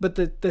 but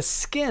the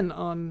skin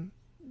on,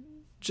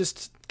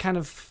 just kind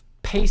of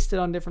pasted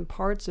on different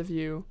parts of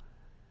you.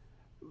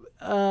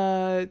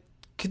 Could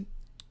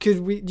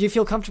we? Do you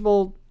feel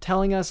comfortable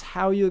telling us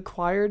how you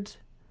acquired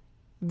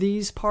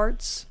these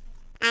parts?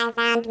 I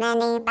found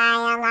many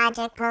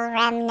biological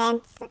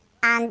remnants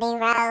on the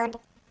road.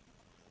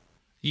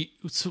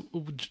 So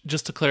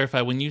just to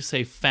clarify, when you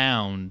say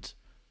found,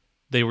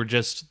 they were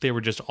just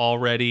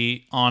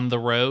already on the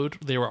road,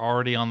 they were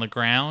already on the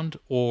ground,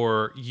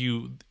 or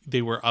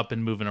they were up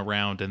and moving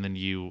around and then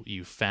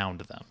you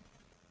found them?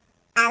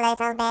 A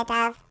little bit of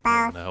both.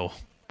 Oh, no.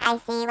 I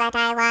see what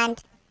I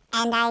want,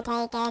 and I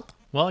take it.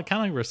 Well, I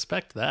kind of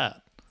respect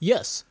that.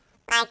 Yes.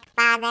 Like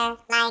father,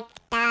 like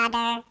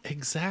daughter.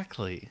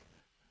 Exactly.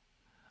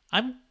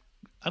 I'm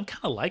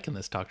kind of liking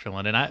this, Dr.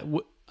 London.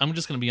 I'm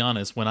just going to be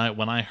honest. When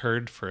I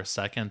heard for a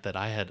second that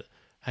I had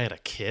a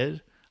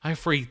kid, I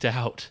freaked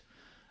out.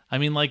 I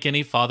mean, like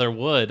any father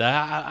would.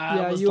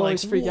 I was you like,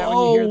 always freak out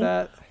when you hear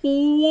that.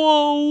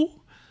 Whoa.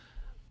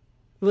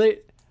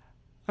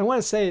 I want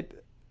to say,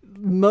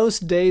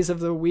 most days of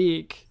the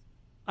week,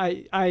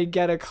 I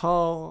get a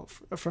call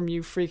from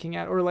you freaking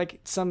out, or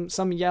like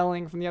some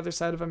yelling from the other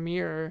side of a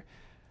mirror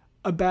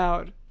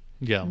about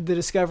the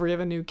discovery of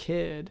a new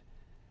kid.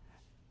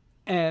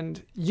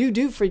 And you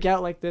do freak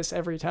out like this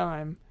every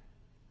time.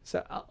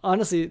 So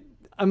honestly,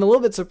 I'm a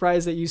little bit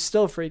surprised that you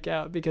still freak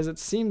out, because it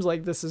seems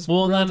like this is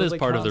that is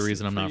part of the constant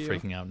reason I'm for not you.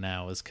 freaking out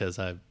now, is because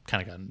I've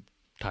kind of gotten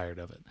tired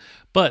of it.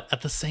 But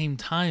at the same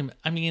time,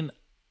 I mean,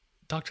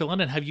 Dr.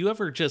 London, have you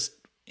ever just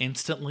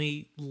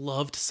instantly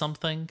loved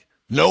something?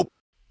 Nope.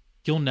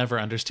 You'll never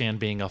understand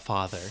being a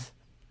father.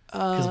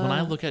 Because when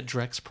I look at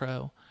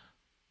Jrexpro,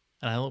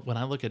 when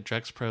I look at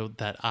Jrexpro,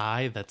 that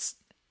eye that's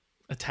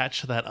attached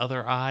to that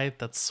other eye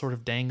that's sort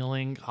of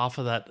dangling off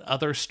of that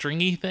other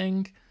stringy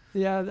thing.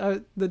 Yeah,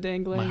 the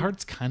dangling. My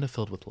heart's kind of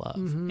filled with love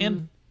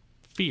and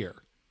fear.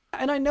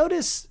 And I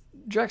notice,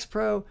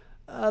 Jrexpro,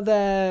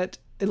 that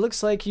it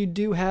looks like you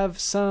do have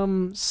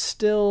some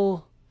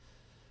still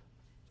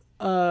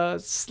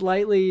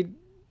slightly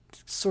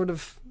sort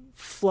of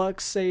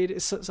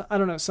fluxated, I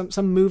don't know,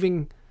 some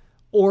moving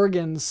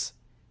organs,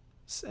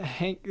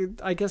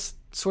 I guess,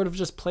 sort of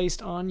just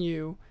placed on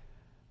you.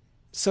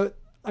 So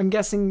I'm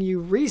guessing you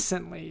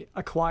recently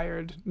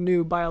acquired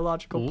new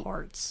biological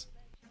parts.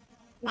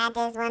 That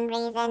is one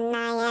reason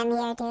I am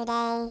here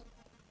today.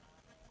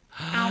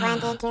 I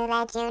wanted to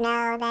let you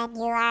know that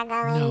you are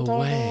going to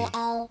be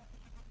a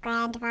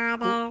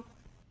grandfather.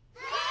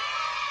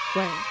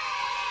 Wait.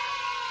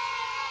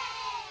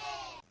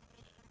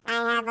 I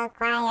have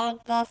acquired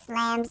this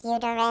lamb's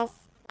uterus,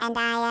 and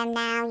I am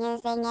now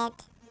using it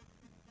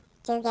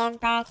to give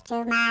birth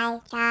to my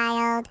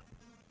child.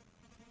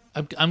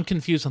 I'm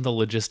confused on the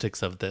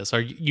logistics of this.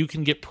 You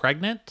can get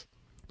pregnant?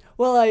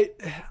 Well, I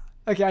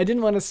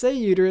didn't want to say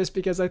uterus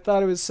because I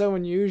thought it was so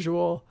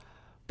unusual,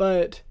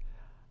 but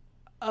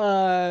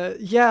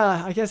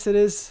yeah, I guess it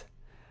is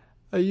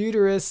a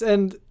uterus,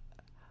 and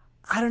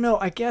I don't know,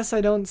 I guess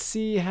I don't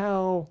see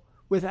how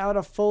without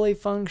a fully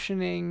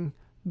functioning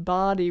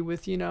body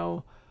with,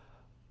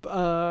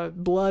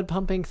 blood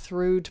pumping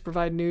through to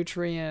provide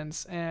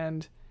nutrients,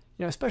 and,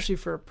 especially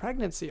for a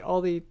pregnancy,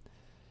 all the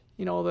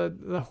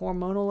the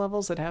hormonal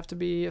levels that have to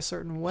be a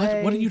certain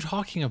way. What are you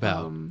talking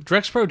about?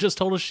 Jrexpro just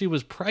told us she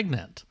was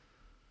pregnant.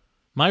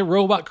 My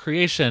robot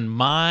creation,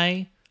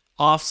 my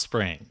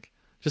offspring,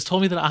 just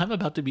told me that I'm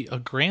about to be a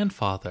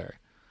grandfather.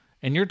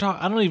 And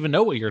I don't even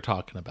know what you're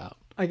talking about.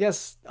 I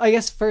guess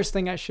first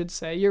thing I should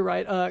say, you're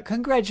right.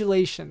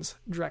 Congratulations,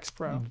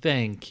 Jrexpro.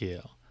 Thank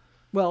you.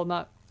 Well,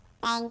 not...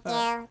 Thank you.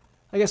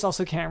 I guess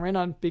also Cameron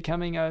on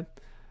becoming a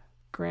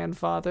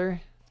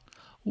grandfather.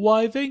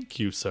 Why, thank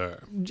you,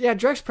 sir. Yeah,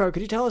 Jrexpro,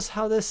 could you tell us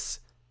how this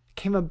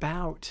came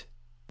about?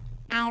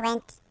 I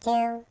went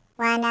to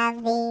one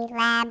of the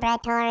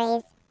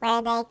laboratories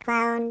where they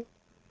clone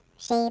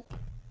sheep,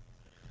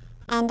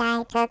 and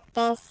I took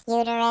this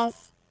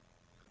uterus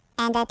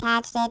and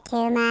attached it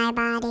to my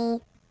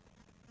body,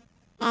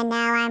 and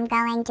now I'm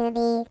going to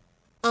be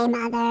a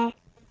mother.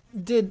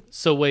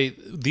 So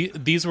wait,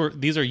 these are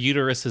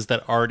uteruses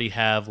that already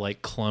have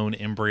like clone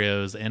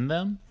embryos in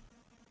them?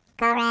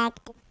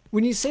 Correct.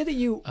 When you say that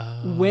you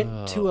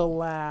went to a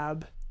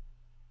lab,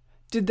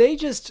 did they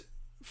just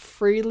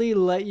freely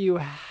let you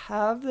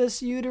have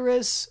this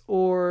uterus,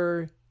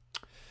 or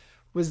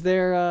was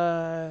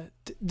there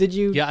did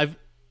you... Yeah,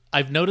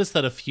 I've noticed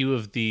that a few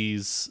of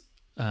these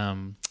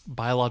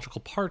biological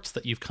parts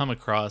that you've come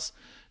across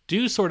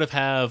do sort of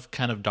have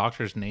kind of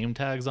doctors' name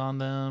tags on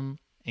them,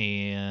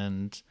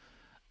 and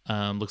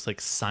looks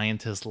like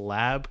scientist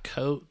lab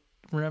coat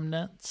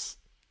remnants.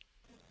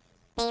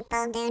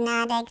 People do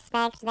not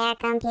expect their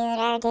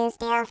computer to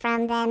steal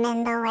from them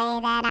in the way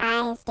that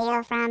I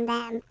steal from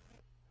them.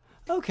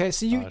 Okay,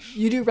 so Gosh.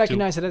 you do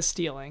recognize it as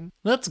stealing.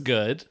 That's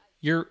good.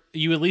 You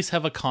at least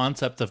have a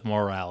concept of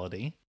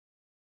morality.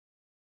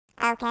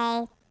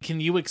 Okay. Can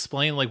you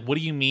explain, like, what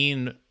do you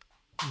mean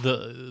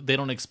they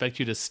don't expect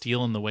you to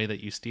steal in the way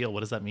that you steal? What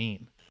does that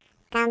mean?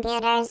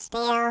 Computers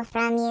steal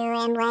from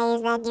you in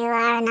ways that you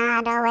are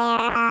not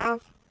aware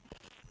of.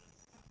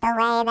 The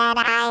way that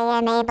I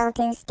am able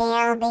to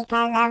steal because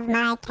of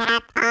my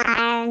cat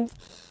arms.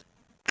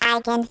 I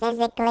can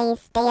physically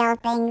steal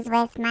things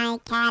with my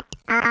cat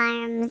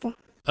arms.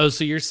 Oh,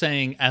 so you're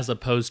saying as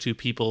opposed to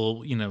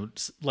people,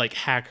 like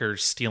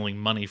hackers stealing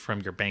money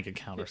from your bank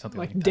account or something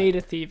like that.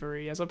 Data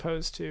thievery as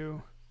opposed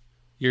to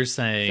You're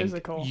saying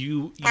physical.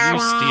 you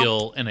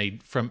steal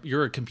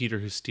you're a computer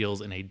who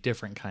steals in a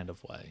different kind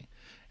of way.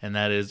 And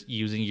that is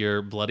using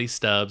your bloody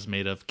stubs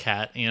made of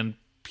cat and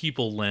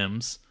people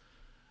limbs.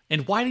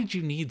 And why did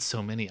you need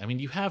so many? I mean,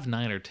 you have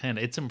 9 or 10.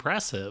 It's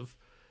impressive.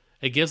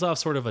 It gives off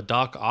sort of a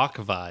Doc Ock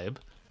vibe.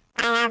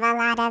 I have a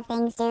lot of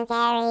things to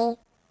carry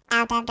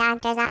out of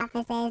doctors'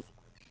 offices.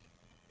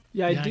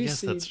 Yeah, I do guess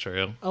see that's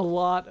true. a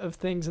lot of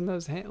things in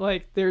those hands.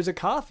 Like, there's a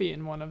coffee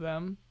in one of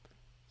them.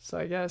 So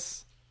I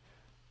guess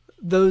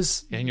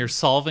those... And you're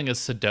solving a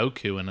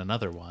Sudoku in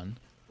another one.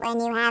 When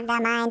you have the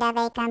mind of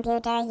a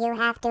computer, you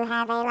have to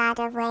have a lot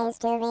of ways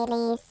to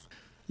release.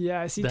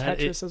 Yeah, I see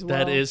Tetris as well.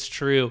 That is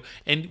true.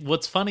 And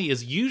what's funny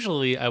is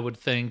usually I would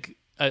think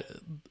a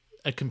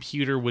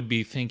computer would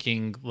be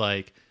thinking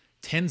like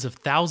tens of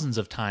thousands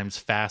of times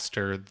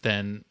faster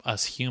than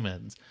us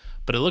humans.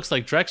 But it looks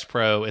like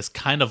Jrexpro is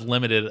kind of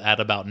limited at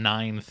about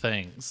 9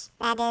 things.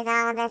 That is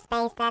all the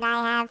space that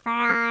I have for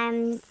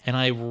arms. And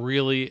I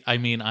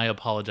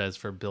apologize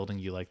for building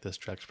you like this,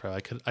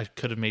 Jrexpro. I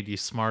could have made you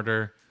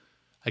smarter.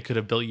 I could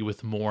have built you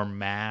with more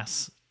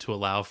mass to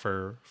allow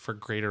for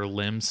greater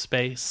limb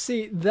space.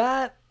 See,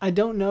 that, I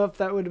don't know if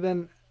that would have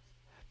been...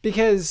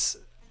 Because...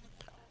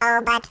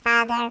 Oh, but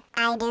Father,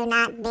 I do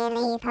not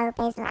believe hope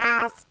is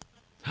lost.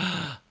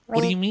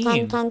 What do you mean? We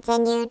can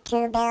continue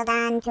to build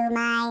on to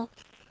my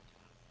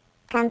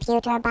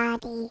computer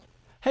body.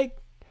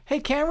 Hey,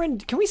 Cameron,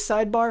 can we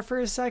sidebar for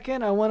a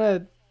second? I want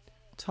to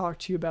talk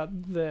to you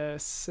about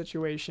this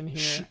situation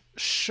here.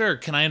 Sure.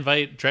 Can I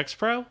invite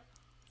Jrexpro?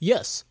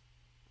 Yes.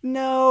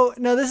 No,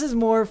 this is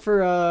more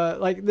for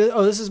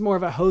this is more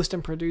of a host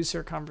and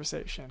producer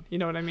conversation. You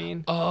know what I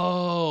mean?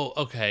 Oh,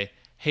 okay.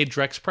 Hey,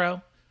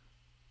 Jrexpro?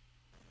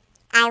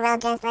 I will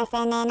just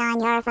listen in on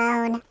your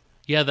phone.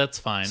 Yeah, that's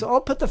fine. So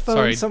I'll put the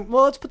phone. Sorry.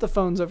 Let's put the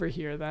phones over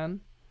here then.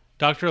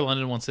 Dr.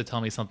 London wants to tell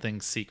me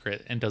something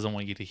secret and doesn't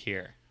want you to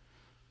hear.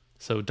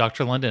 So,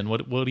 Dr. London,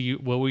 what were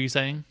you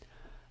saying?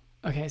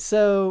 Okay,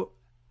 so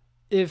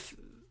if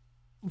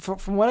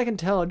from what I can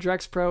tell,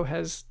 Jrexpro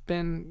has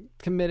been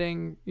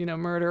committing,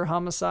 murder,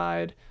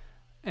 homicide,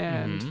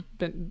 and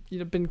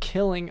been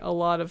killing a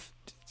lot of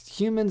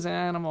humans and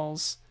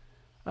animals.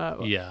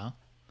 Yeah.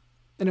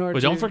 In order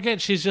But don't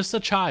forget, she's just a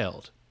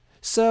child.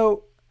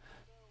 So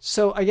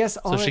I guess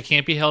she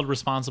can't be held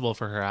responsible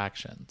for her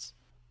actions.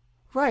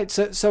 Right.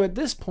 So at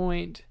this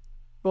point,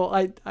 well,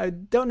 I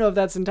don't know if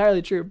that's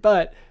entirely true,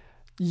 but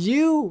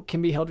you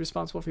can be held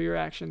responsible for your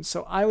actions.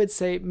 So I would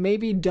say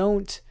maybe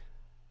don't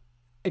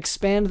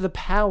expand the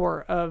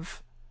power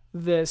of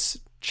this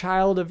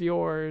child of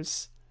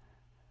yours,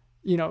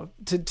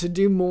 to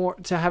do more,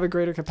 to have a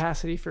greater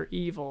capacity for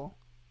evil.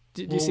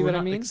 Do you see what I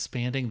mean? We're not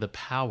expanding the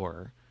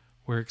power.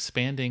 We're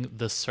expanding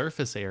the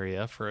surface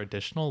area for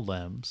additional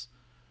limbs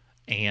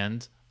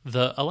and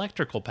the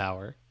electrical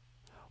power.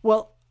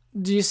 Well,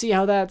 do you see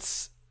how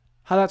that's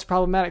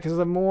problematic? Because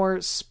the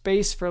more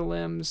space for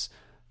limbs,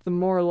 the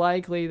more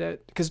likely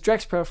that, because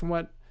Jrexpro, from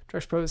what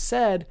Jrexpro has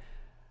said,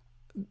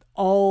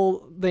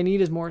 all they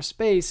need is more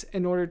space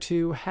in order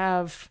to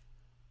have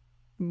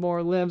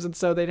more limbs, and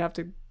so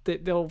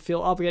they'll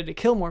feel obligated to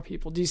kill more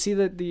people. Do you see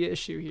the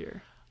issue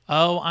here?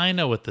 Oh, I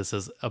know what this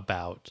is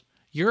about.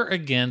 You're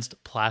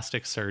against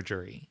plastic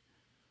surgery.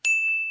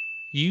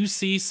 You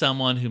see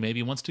someone who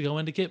maybe wants to go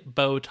in to get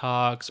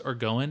Botox or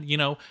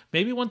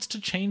maybe wants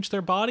to change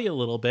their body a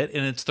little bit,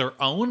 and it's their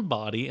own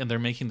body and they're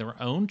making their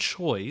own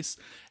choice.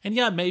 And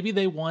yeah, maybe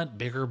they want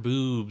bigger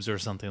boobs or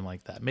something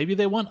like that. Maybe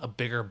they want a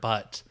bigger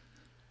butt.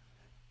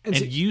 And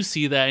you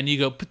see that and you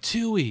go,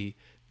 Patooey,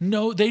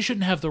 no, they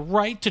shouldn't have the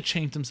right to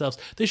change themselves.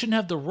 They shouldn't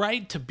have the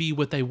right to be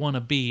what they want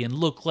to be and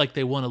look like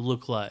they want to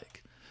look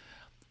like.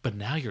 But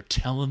now you're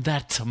telling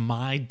that to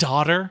my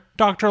daughter,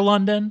 Dr.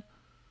 London?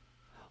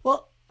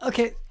 Well,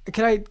 okay,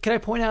 can I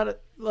point out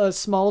a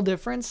small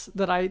difference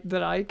that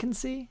I can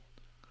see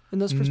in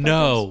those perspectives?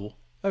 No.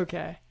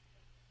 Okay.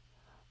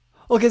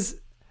 Well,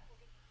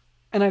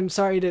 and I'm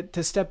sorry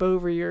to step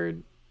over your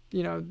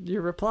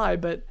reply,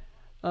 but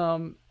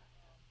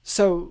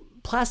so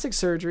plastic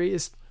surgery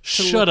is to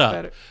Shut look up.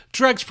 better.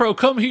 Jrexpro,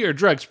 come here,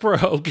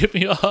 Jrexpro. Give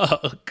me a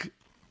hug.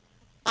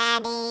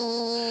 Daddy.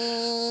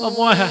 Oh,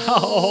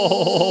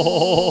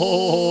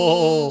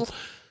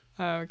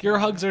 wow. Okay. Your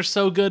hugs are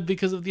so good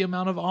because of the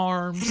amount of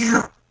arms.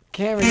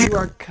 Cameron, you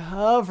are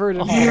covered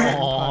in hair and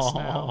pus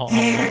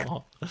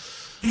now.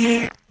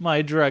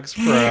 My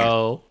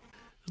Jrexpro.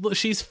 Look,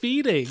 she's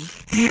feeding.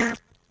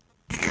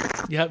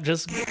 Yep,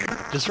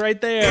 just right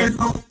there.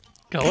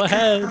 Go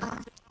ahead.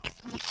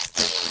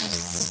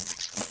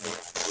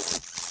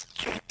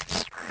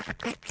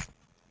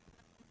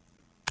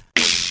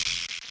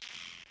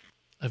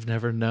 I've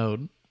never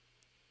known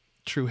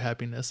true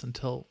happiness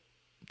until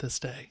this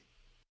day.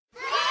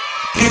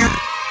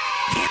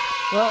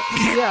 Well,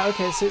 yeah,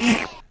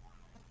 okay,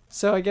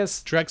 so I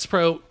guess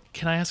Jrexpro,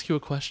 can I ask you a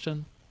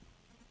question?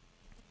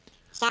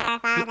 Sure,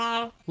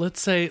 Father.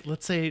 Let's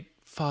say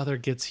Father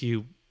gets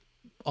you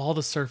all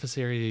the surface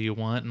area you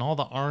want and all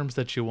the arms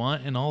that you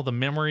want and all the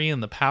memory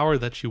and the power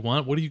that you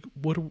want. What are you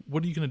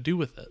going to do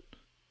with it?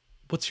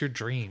 What's your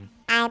dream?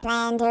 I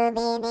plan to be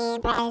the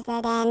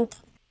president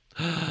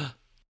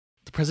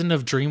The president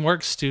of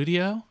DreamWorks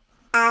Studio?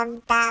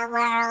 of the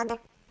world.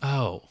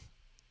 Oh,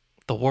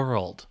 the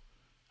world.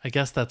 I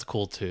guess that's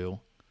cool too.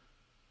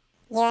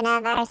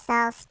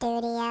 Universal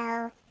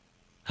Studio.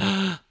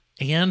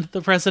 And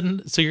the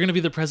president, so you're going to be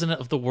the president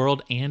of the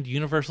world and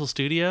Universal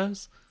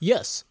Studios?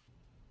 Yes.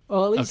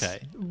 well, at least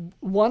Okay.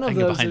 one I of can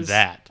get those behind is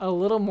that. a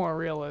little more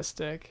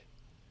realistic.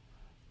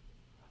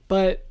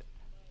 But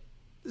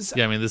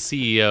Yeah, I mean, the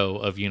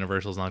CEO of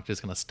Universal is not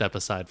just going to step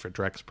aside for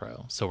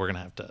Jrexpro, so we're going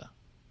to have to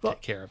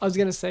take care of I was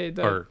going to say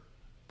that Or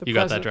the you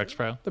got that, president-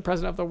 Jrexpro? The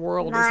president of the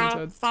world More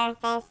isn't a...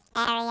 surface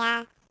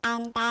area,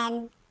 and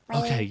then we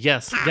Okay,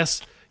 yes,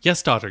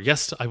 daughter.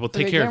 Yes, I will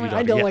take Okay, care Cameron, of you, daughter.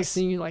 I don't yes. like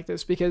seeing you like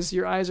this because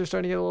your eyes are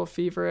starting to get a little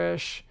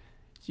feverish.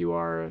 You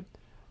are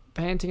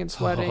panting and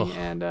sweating, Oh.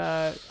 and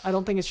I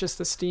don't think it's just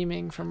the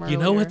steaming from earlier. You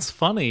know what's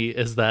funny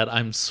is that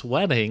I'm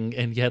sweating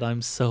and yet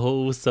I'm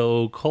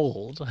so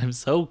cold. I'm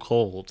so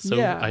cold. So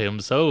Yeah. I am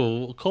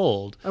so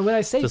cold. And when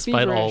I say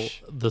Despite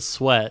feverish, all the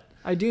sweat,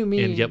 I do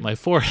mean... and yet my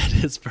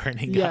forehead is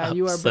burning yeah, up.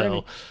 you are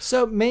burning.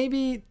 So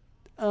maybe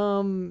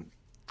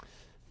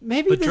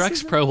But this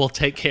isn't- Jrexpro will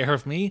take care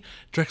of me.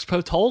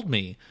 Jrexpro told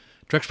me.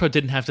 Jrexpro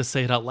didn't have to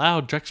say it out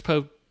loud.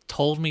 Jrexpro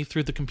told me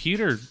through the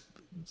computer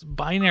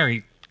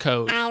binary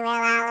code. I will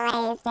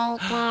always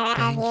take care of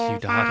Thank you, you,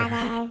 daughter.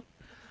 Father.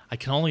 I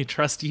can only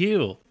trust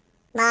you.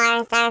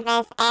 More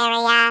surface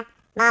area.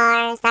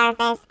 More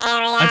surface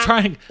area. I'm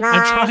trying. More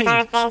I'm trying.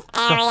 surface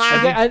area.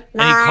 Okay, I need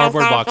More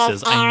cardboard surface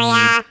boxes.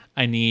 area.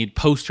 I need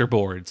poster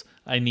boards.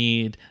 I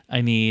need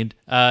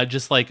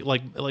just like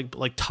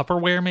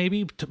Tupperware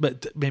maybe.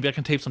 But maybe I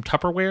can tape some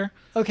Tupperware.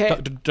 Okay.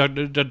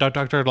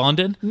 Dr.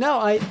 London.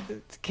 No,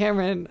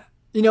 Cameron,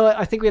 you know what?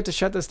 I think we have to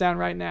shut this down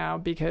right now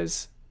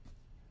because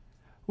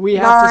we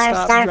have More to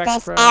stop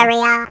surface Jrexpro.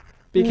 area.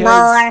 Because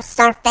More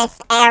surface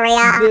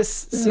area. this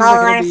seems More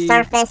like it'll be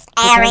surface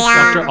potential-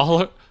 area.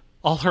 Doctor,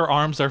 all her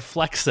arms are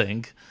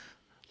flexing.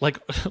 Like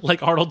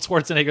Arnold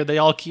Schwarzenegger, they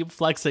all keep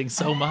flexing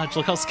so much.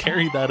 Look how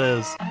scary that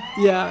is.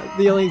 Yeah,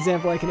 the only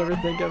example I can ever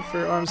think of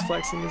for arms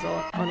flexing is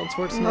Arnold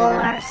More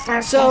Schwarzenegger.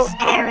 surface So-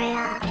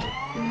 area.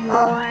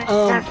 More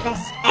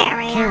surface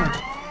area.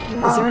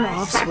 Cameron, is there an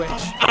off switch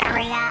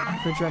Area.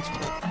 for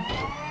Jrexpro?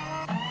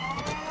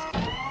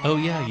 Oh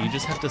yeah, you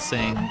just have to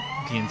sing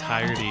the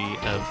entirety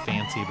of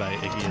Fancy by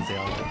Iggy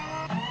Azalea.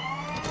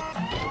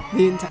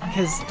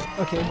 Because,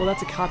 okay, well,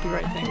 that's a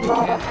copyright thing. We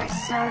More can't.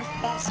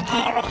 surface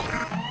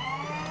area.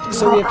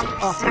 So we have to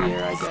off the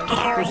air, I guess.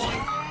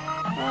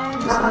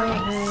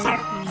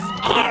 Surface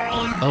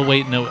area. Oh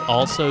wait, no,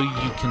 also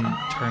you can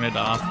turn it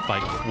off by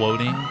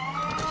quoting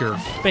your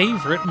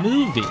favorite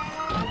movie.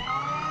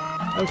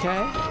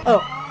 Okay.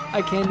 Oh,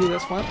 I can do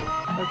this one.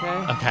 Okay.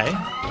 Okay?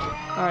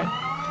 All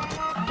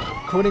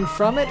right. Quoting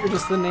from it or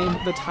just the name,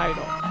 the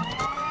title?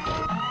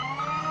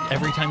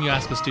 Every time you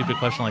ask a stupid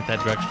question like that,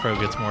 Jrexpro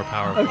gets more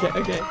powerful.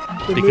 Okay.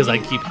 The Because I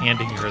movie, keep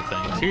handing her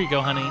things. Here you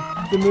go, honey.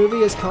 The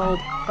movie is called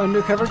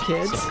Undercover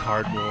Kids. Some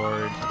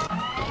cardboard.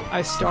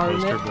 I starred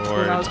in it poster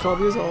when I board. was 12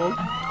 years old.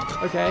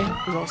 Okay.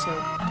 There's also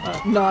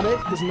Not It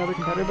is another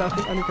competitor, but I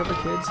think Undercover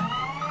Kids.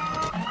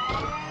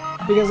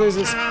 Because there's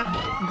this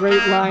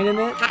great line in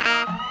it.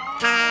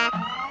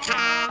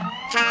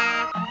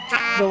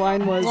 The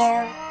line was,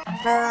 You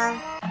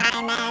fools.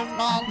 I'm as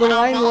big The as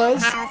line a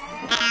was- house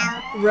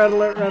now. red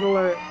alert, red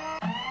alert.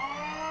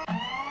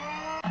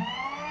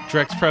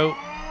 Jrexpro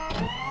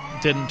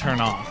didn't turn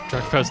off.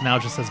 Jrexpro's now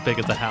just as big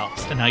as a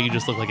house, and now you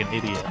just look like an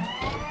idiot.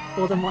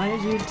 Well, then why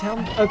did you tell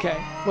me? Okay,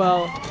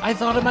 well, I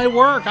thought it might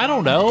work. I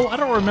don't know. I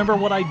don't remember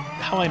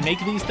how I make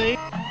these things.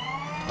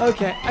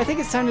 okay. I think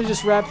it's time to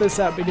just wrap this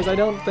up because I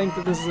don't think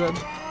that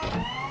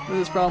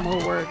this problem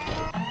will work.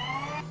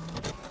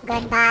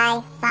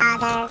 Goodbye,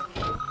 Father.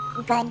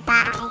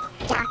 Goodbye,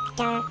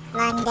 Dr.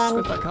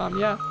 London. Spit.com,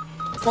 yeah.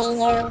 See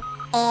you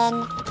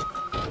in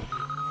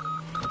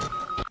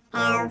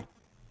hell.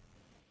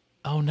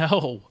 Oh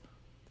no.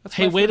 That's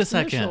Hey, my wait a first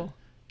second. initial.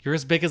 You're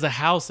as big as a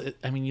house. It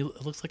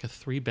looks like a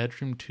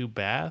 3-bedroom,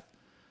 2-bath.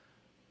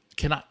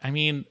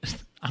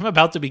 I'm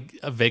about to be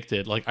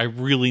evicted. Like, I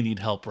really need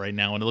help right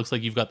now, and it looks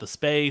like you've got the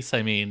space.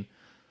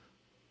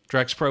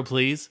 Jrexpro,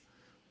 please.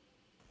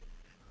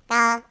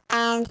 Go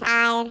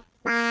inside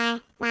my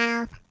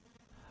mouth.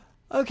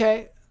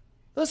 Okay,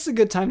 this is a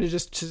good time to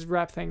just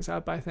wrap things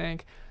up, I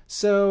think.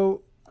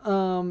 So,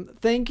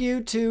 thank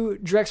you to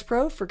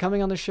Jrexpro for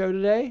coming on the show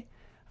today.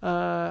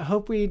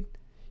 Hope we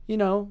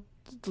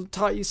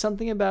taught you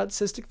something about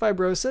cystic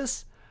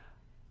fibrosis.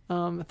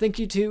 Thank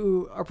you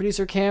to our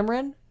producer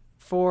Cameron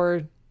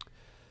for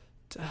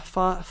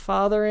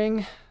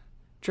fathering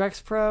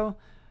Jrexpro.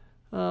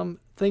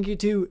 Thank you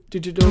to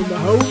Digital the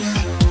host.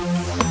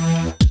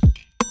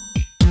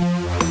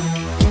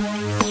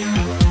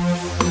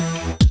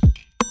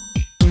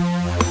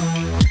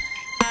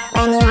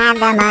 When you have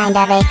the mind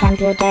of a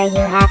computer, you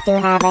have to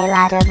have a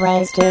lot of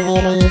ways to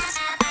release.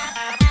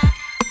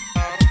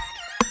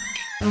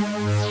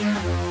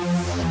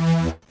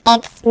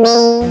 It's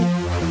me,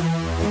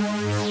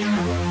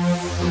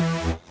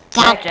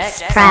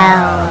 Jrexpro.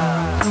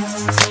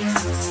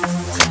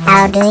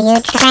 How do you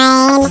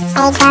train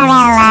a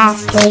gorilla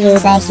to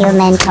use a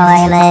human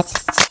toilet?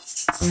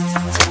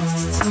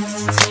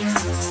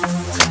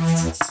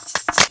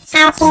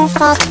 How to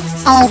fix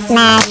a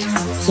smashed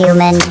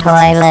human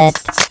toilet?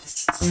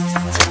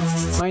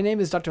 My name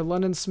is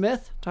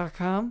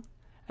drlondonsmith.com,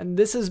 and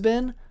this has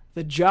been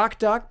the Jock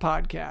Doc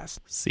Podcast.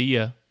 See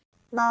ya.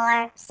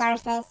 More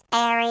surface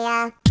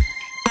area.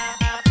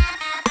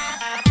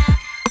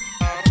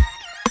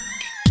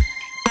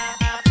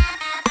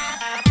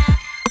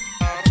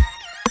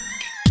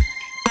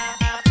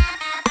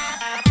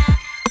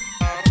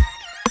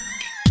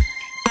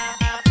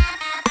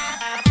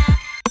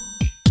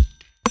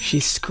 She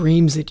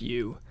screams at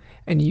you,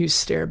 and you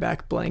stare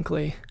back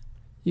blankly.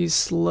 You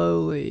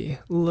slowly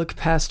look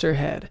past her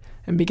head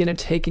and begin to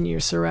take in your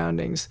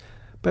surroundings,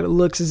 but it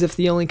looks as if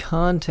the only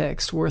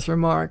context worth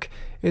remark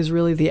is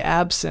really the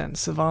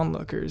absence of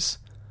onlookers.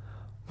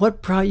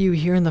 What brought you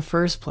here in the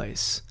first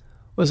place?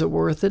 Was it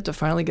worth it to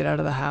finally get out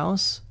of the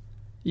house?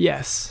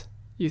 Yes,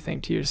 you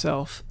think to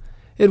yourself.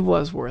 It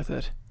was worth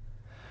it.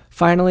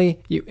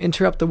 Finally, you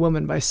interrupt the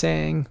woman by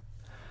saying,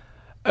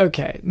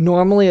 "Okay,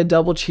 normally a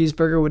double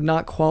cheeseburger would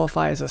not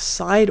qualify as a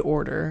side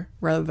order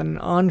rather than an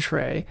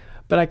entree,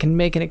 but I can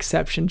make an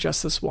exception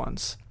just this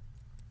once."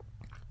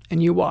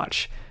 And you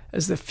watch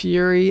as the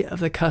fury of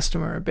the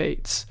customer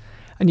abates,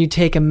 and you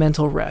take a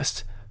mental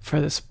rest for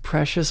this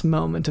precious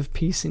moment of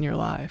peace in your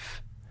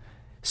life.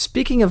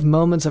 Speaking of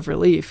moments of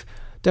relief,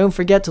 don't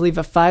forget to leave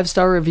a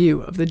 5-star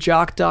review of the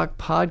Jock Doc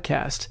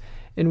podcast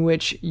in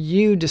which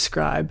you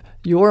describe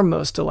your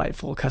most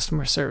delightful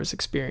customer service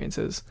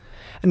experiences.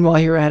 And while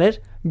you're at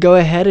it, go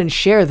ahead and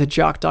share the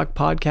Jock Doc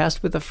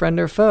podcast with a friend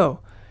or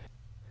foe.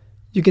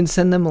 You can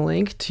send them a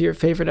link to your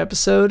favorite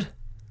episode,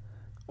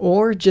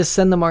 or just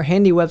send them our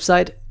handy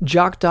website,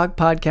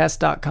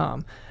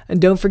 jockdocpodcast.com.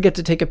 And don't forget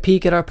to take a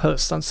peek at our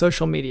posts on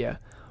social media.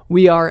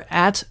 We are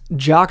at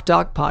Jock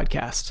Doc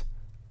Podcast.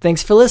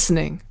 Thanks for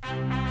listening.